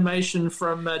game animation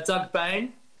from Doug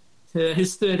Bain,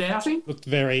 his third outing. Looked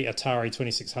very Atari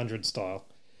 2600 style.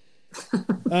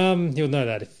 You'll know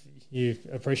that if you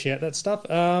appreciate that stuff.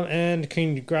 And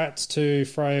congrats to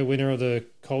Freya, winner of the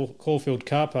Caulfield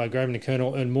Cup. Graham and the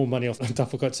Colonel earned more money off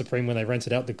Duffelcoat Supreme when they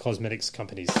rented out the cosmetics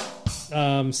companies.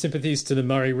 Sympathies to the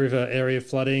Murray River area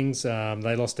floodings.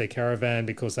 They lost their caravan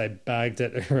because they bagged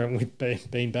it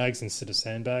with bean bags instead of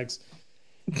sandbags.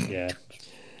 Yeah.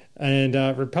 And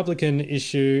Republican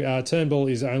issue, Turnbull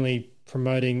is only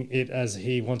promoting it as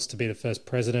he wants to be the first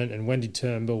president, and Wendy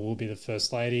Turnbull will be the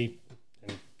first lady.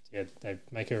 And yeah, they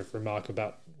make a remark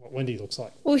about what Wendy looks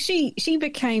like. Well, she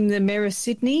became the mayor of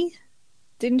Sydney,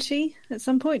 didn't she, at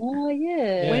some point? Oh,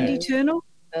 yeah. Wendy Turnbull?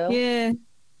 Oh. Yeah.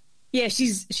 Yeah,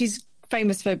 she's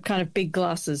famous for kind of big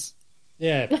glasses.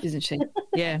 Yeah. Isn't she?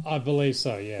 Yeah. I believe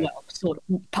so, yeah. Well, sort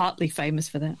of partly famous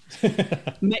for that.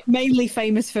 Mainly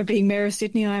famous for being mayor of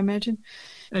Sydney, I imagine.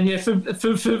 And yeah, for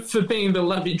being the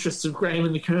love interest of Graham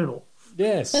and the Colonel.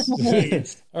 Yes.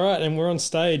 All right, and we're on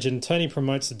stage, and Tony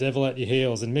promotes The Devil at Your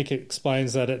Heels, and Mick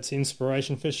explains that it's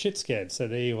inspiration for Shit Scared. So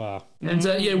there you are. And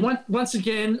once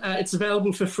again, it's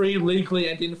available for free, legally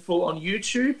and in full on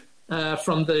YouTube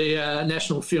from the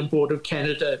National Film Board of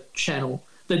Canada channel.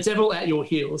 The Devil at Your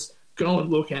Heels. Go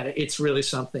and look at it. It's really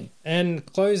something. And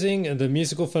closing the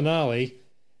musical finale,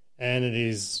 and it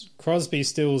is Crosby,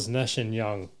 Stills, Nash and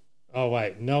Young. Oh,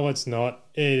 wait, no, it's not.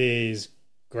 It is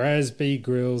Grasby,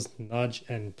 Grills, Nudge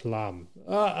and Plum.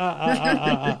 So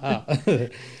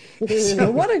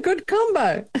what a good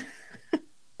combo.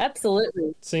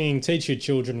 Absolutely. Singing Teach Your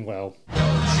Children Well.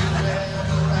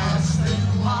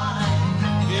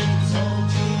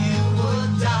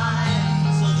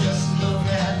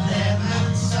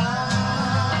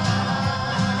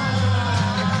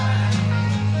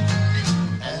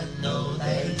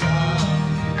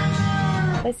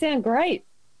 They sound great.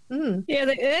 Yeah,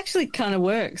 it actually kind of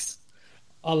works.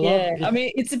 I love it. I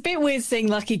mean, it's a bit weird seeing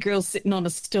Lucky Girls sitting on a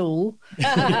stool.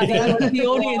 The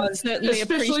audience certainly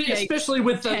appreciates, especially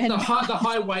with the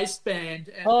high waistband.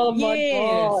 Oh my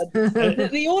God!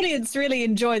 The audience really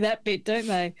enjoy that bit, don't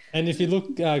they? And if you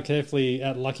look carefully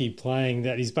at Lucky playing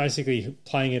that, he's basically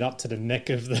playing it up to the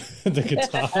neck of the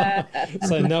guitar,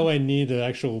 so nowhere near the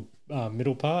actual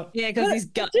middle part. Yeah, because his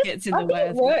gut gets in the way.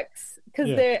 It works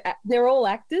because they're all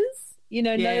actors. You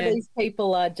know, none of these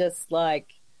people are just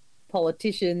like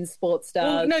politicians, sports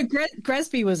stars. Well, no,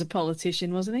 Grasby was a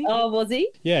politician, wasn't he? Oh, was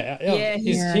he? Yeah,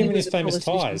 him and his famous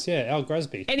ties. Yeah, Al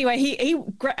Grasby. Anyway,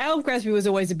 Al Grasby was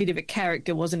always a bit of a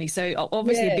character, wasn't he? So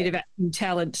obviously a bit of acting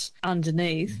talent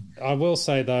underneath. I will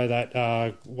say though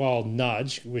that while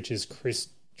Nudge, which is Chris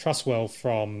Truswell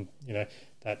from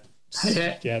that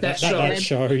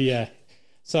show, yeah.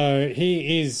 So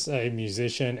he is a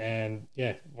musician, and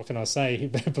what can I say?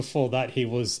 Before that, he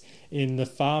was in the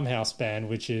Farmhouse Band,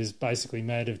 which is basically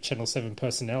made of Channel 7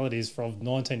 personalities from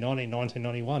 1990,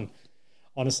 1991.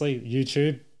 Honestly,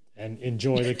 YouTube and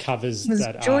enjoy the covers. Was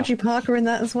Georgie Parker in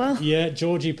that as well? Yeah,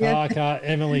 Georgie Parker,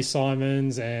 Emily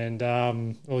Simons, and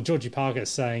Georgie Parker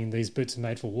saying these boots are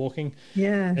made for walking.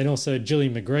 Yeah. And also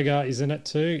Gillian McGregor is in it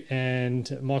too,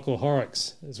 and Michael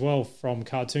Horrocks as well from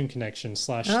Cartoon Connection /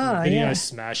 Video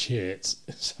Smash Hits.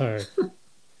 So,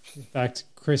 in fact,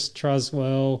 Chris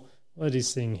Truswell, what did he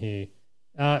sing here?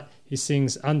 He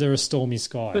sings Under a Stormy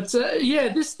Sky. But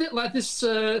this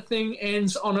thing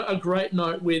ends on a great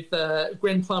note with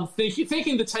Gwen Plum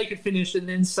thinking the take had finished and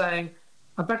then saying,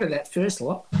 "I'm back at that first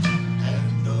lot."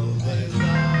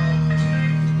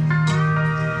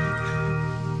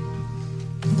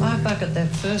 I'm back at that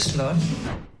first lot.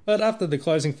 But after the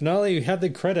closing finale, we had the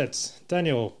credits.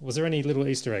 Daniel, was there any little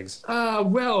Easter eggs? Quite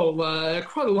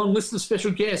a long list of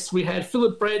special guests. We had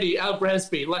Philip Brady, Al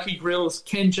Grasby, Lucky Grills,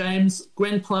 Ken James,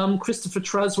 Gwen Plum, Christopher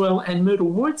Truswell, and Myrtle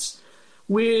Woods,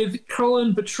 with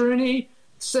Colin Batruni,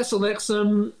 Cecil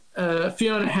Exum,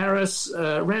 Fiona Harris,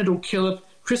 Randall Killip,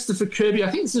 Christopher Kirby.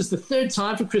 I think this is the third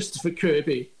time for Christopher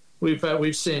Kirby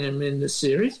we've seen him in this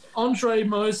series. Andre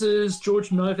Moses,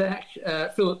 George Novak,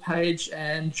 Philip Page,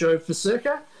 and Joe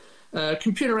Fasurka.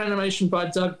 Computer animation by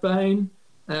Doug Bain,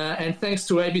 and thanks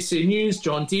to ABC News,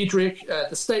 John Diedrich,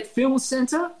 the State Film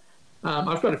Centre.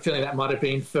 I've got a feeling that might have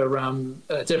been for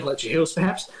Devil at Your Heels,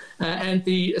 perhaps, and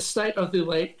the estate of the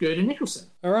late Gerda Nicholson.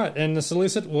 All right, and the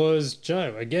solicit was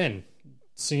Joe, again,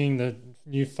 singing the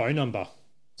new phone number.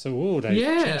 So, they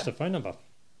changed the phone number.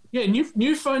 Yeah,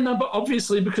 new phone number,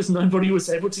 obviously, because nobody was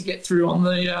able to get through on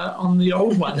the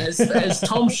old one, as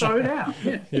Tom showed out.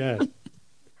 Yeah.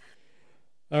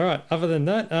 All right. Other than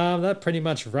that, that pretty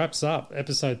much wraps up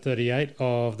episode 38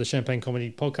 of the Champagne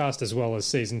Comedy Podcast, as well as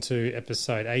season 2,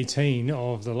 episode 18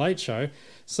 of The Late Show.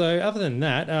 So other than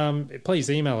that, please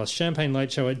email us,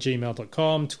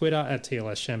 champagnelateshow@gmail.com, Twitter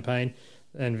 @TLSChampagne,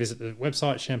 and visit the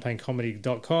website,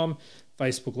 champagnecomedy.com,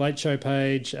 Facebook Late Show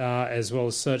page, as well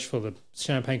as search for the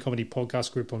Champagne Comedy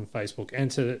Podcast group on Facebook.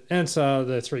 And to answer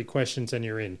the 3 questions, and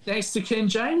you're in. Thanks to Ken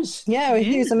James. Yeah,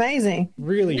 he was amazing.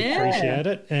 Really appreciate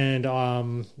it. And,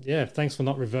 thanks for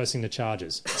not reversing the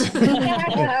charges.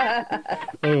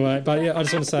 Anyway, but I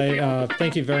just want to say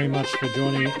thank you very much for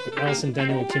joining Alison,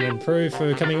 Daniel, Kim and Prue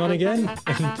for coming on again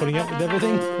and putting up with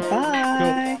everything.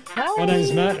 Bye. Cool. My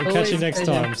name's Matt. I'll catch you next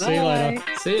time. See you later.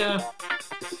 See ya.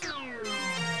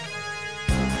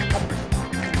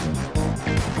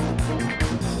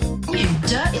 You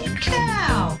dirty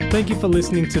cow! Thank you for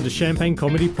listening to the Champagne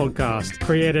Comedy Podcast,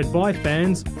 created by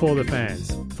fans for the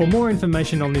fans. For more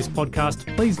information on this podcast,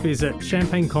 please visit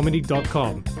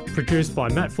champagnecomedy.com. Produced by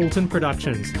Matt Fulton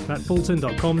Productions,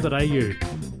 mattfulton.com.au.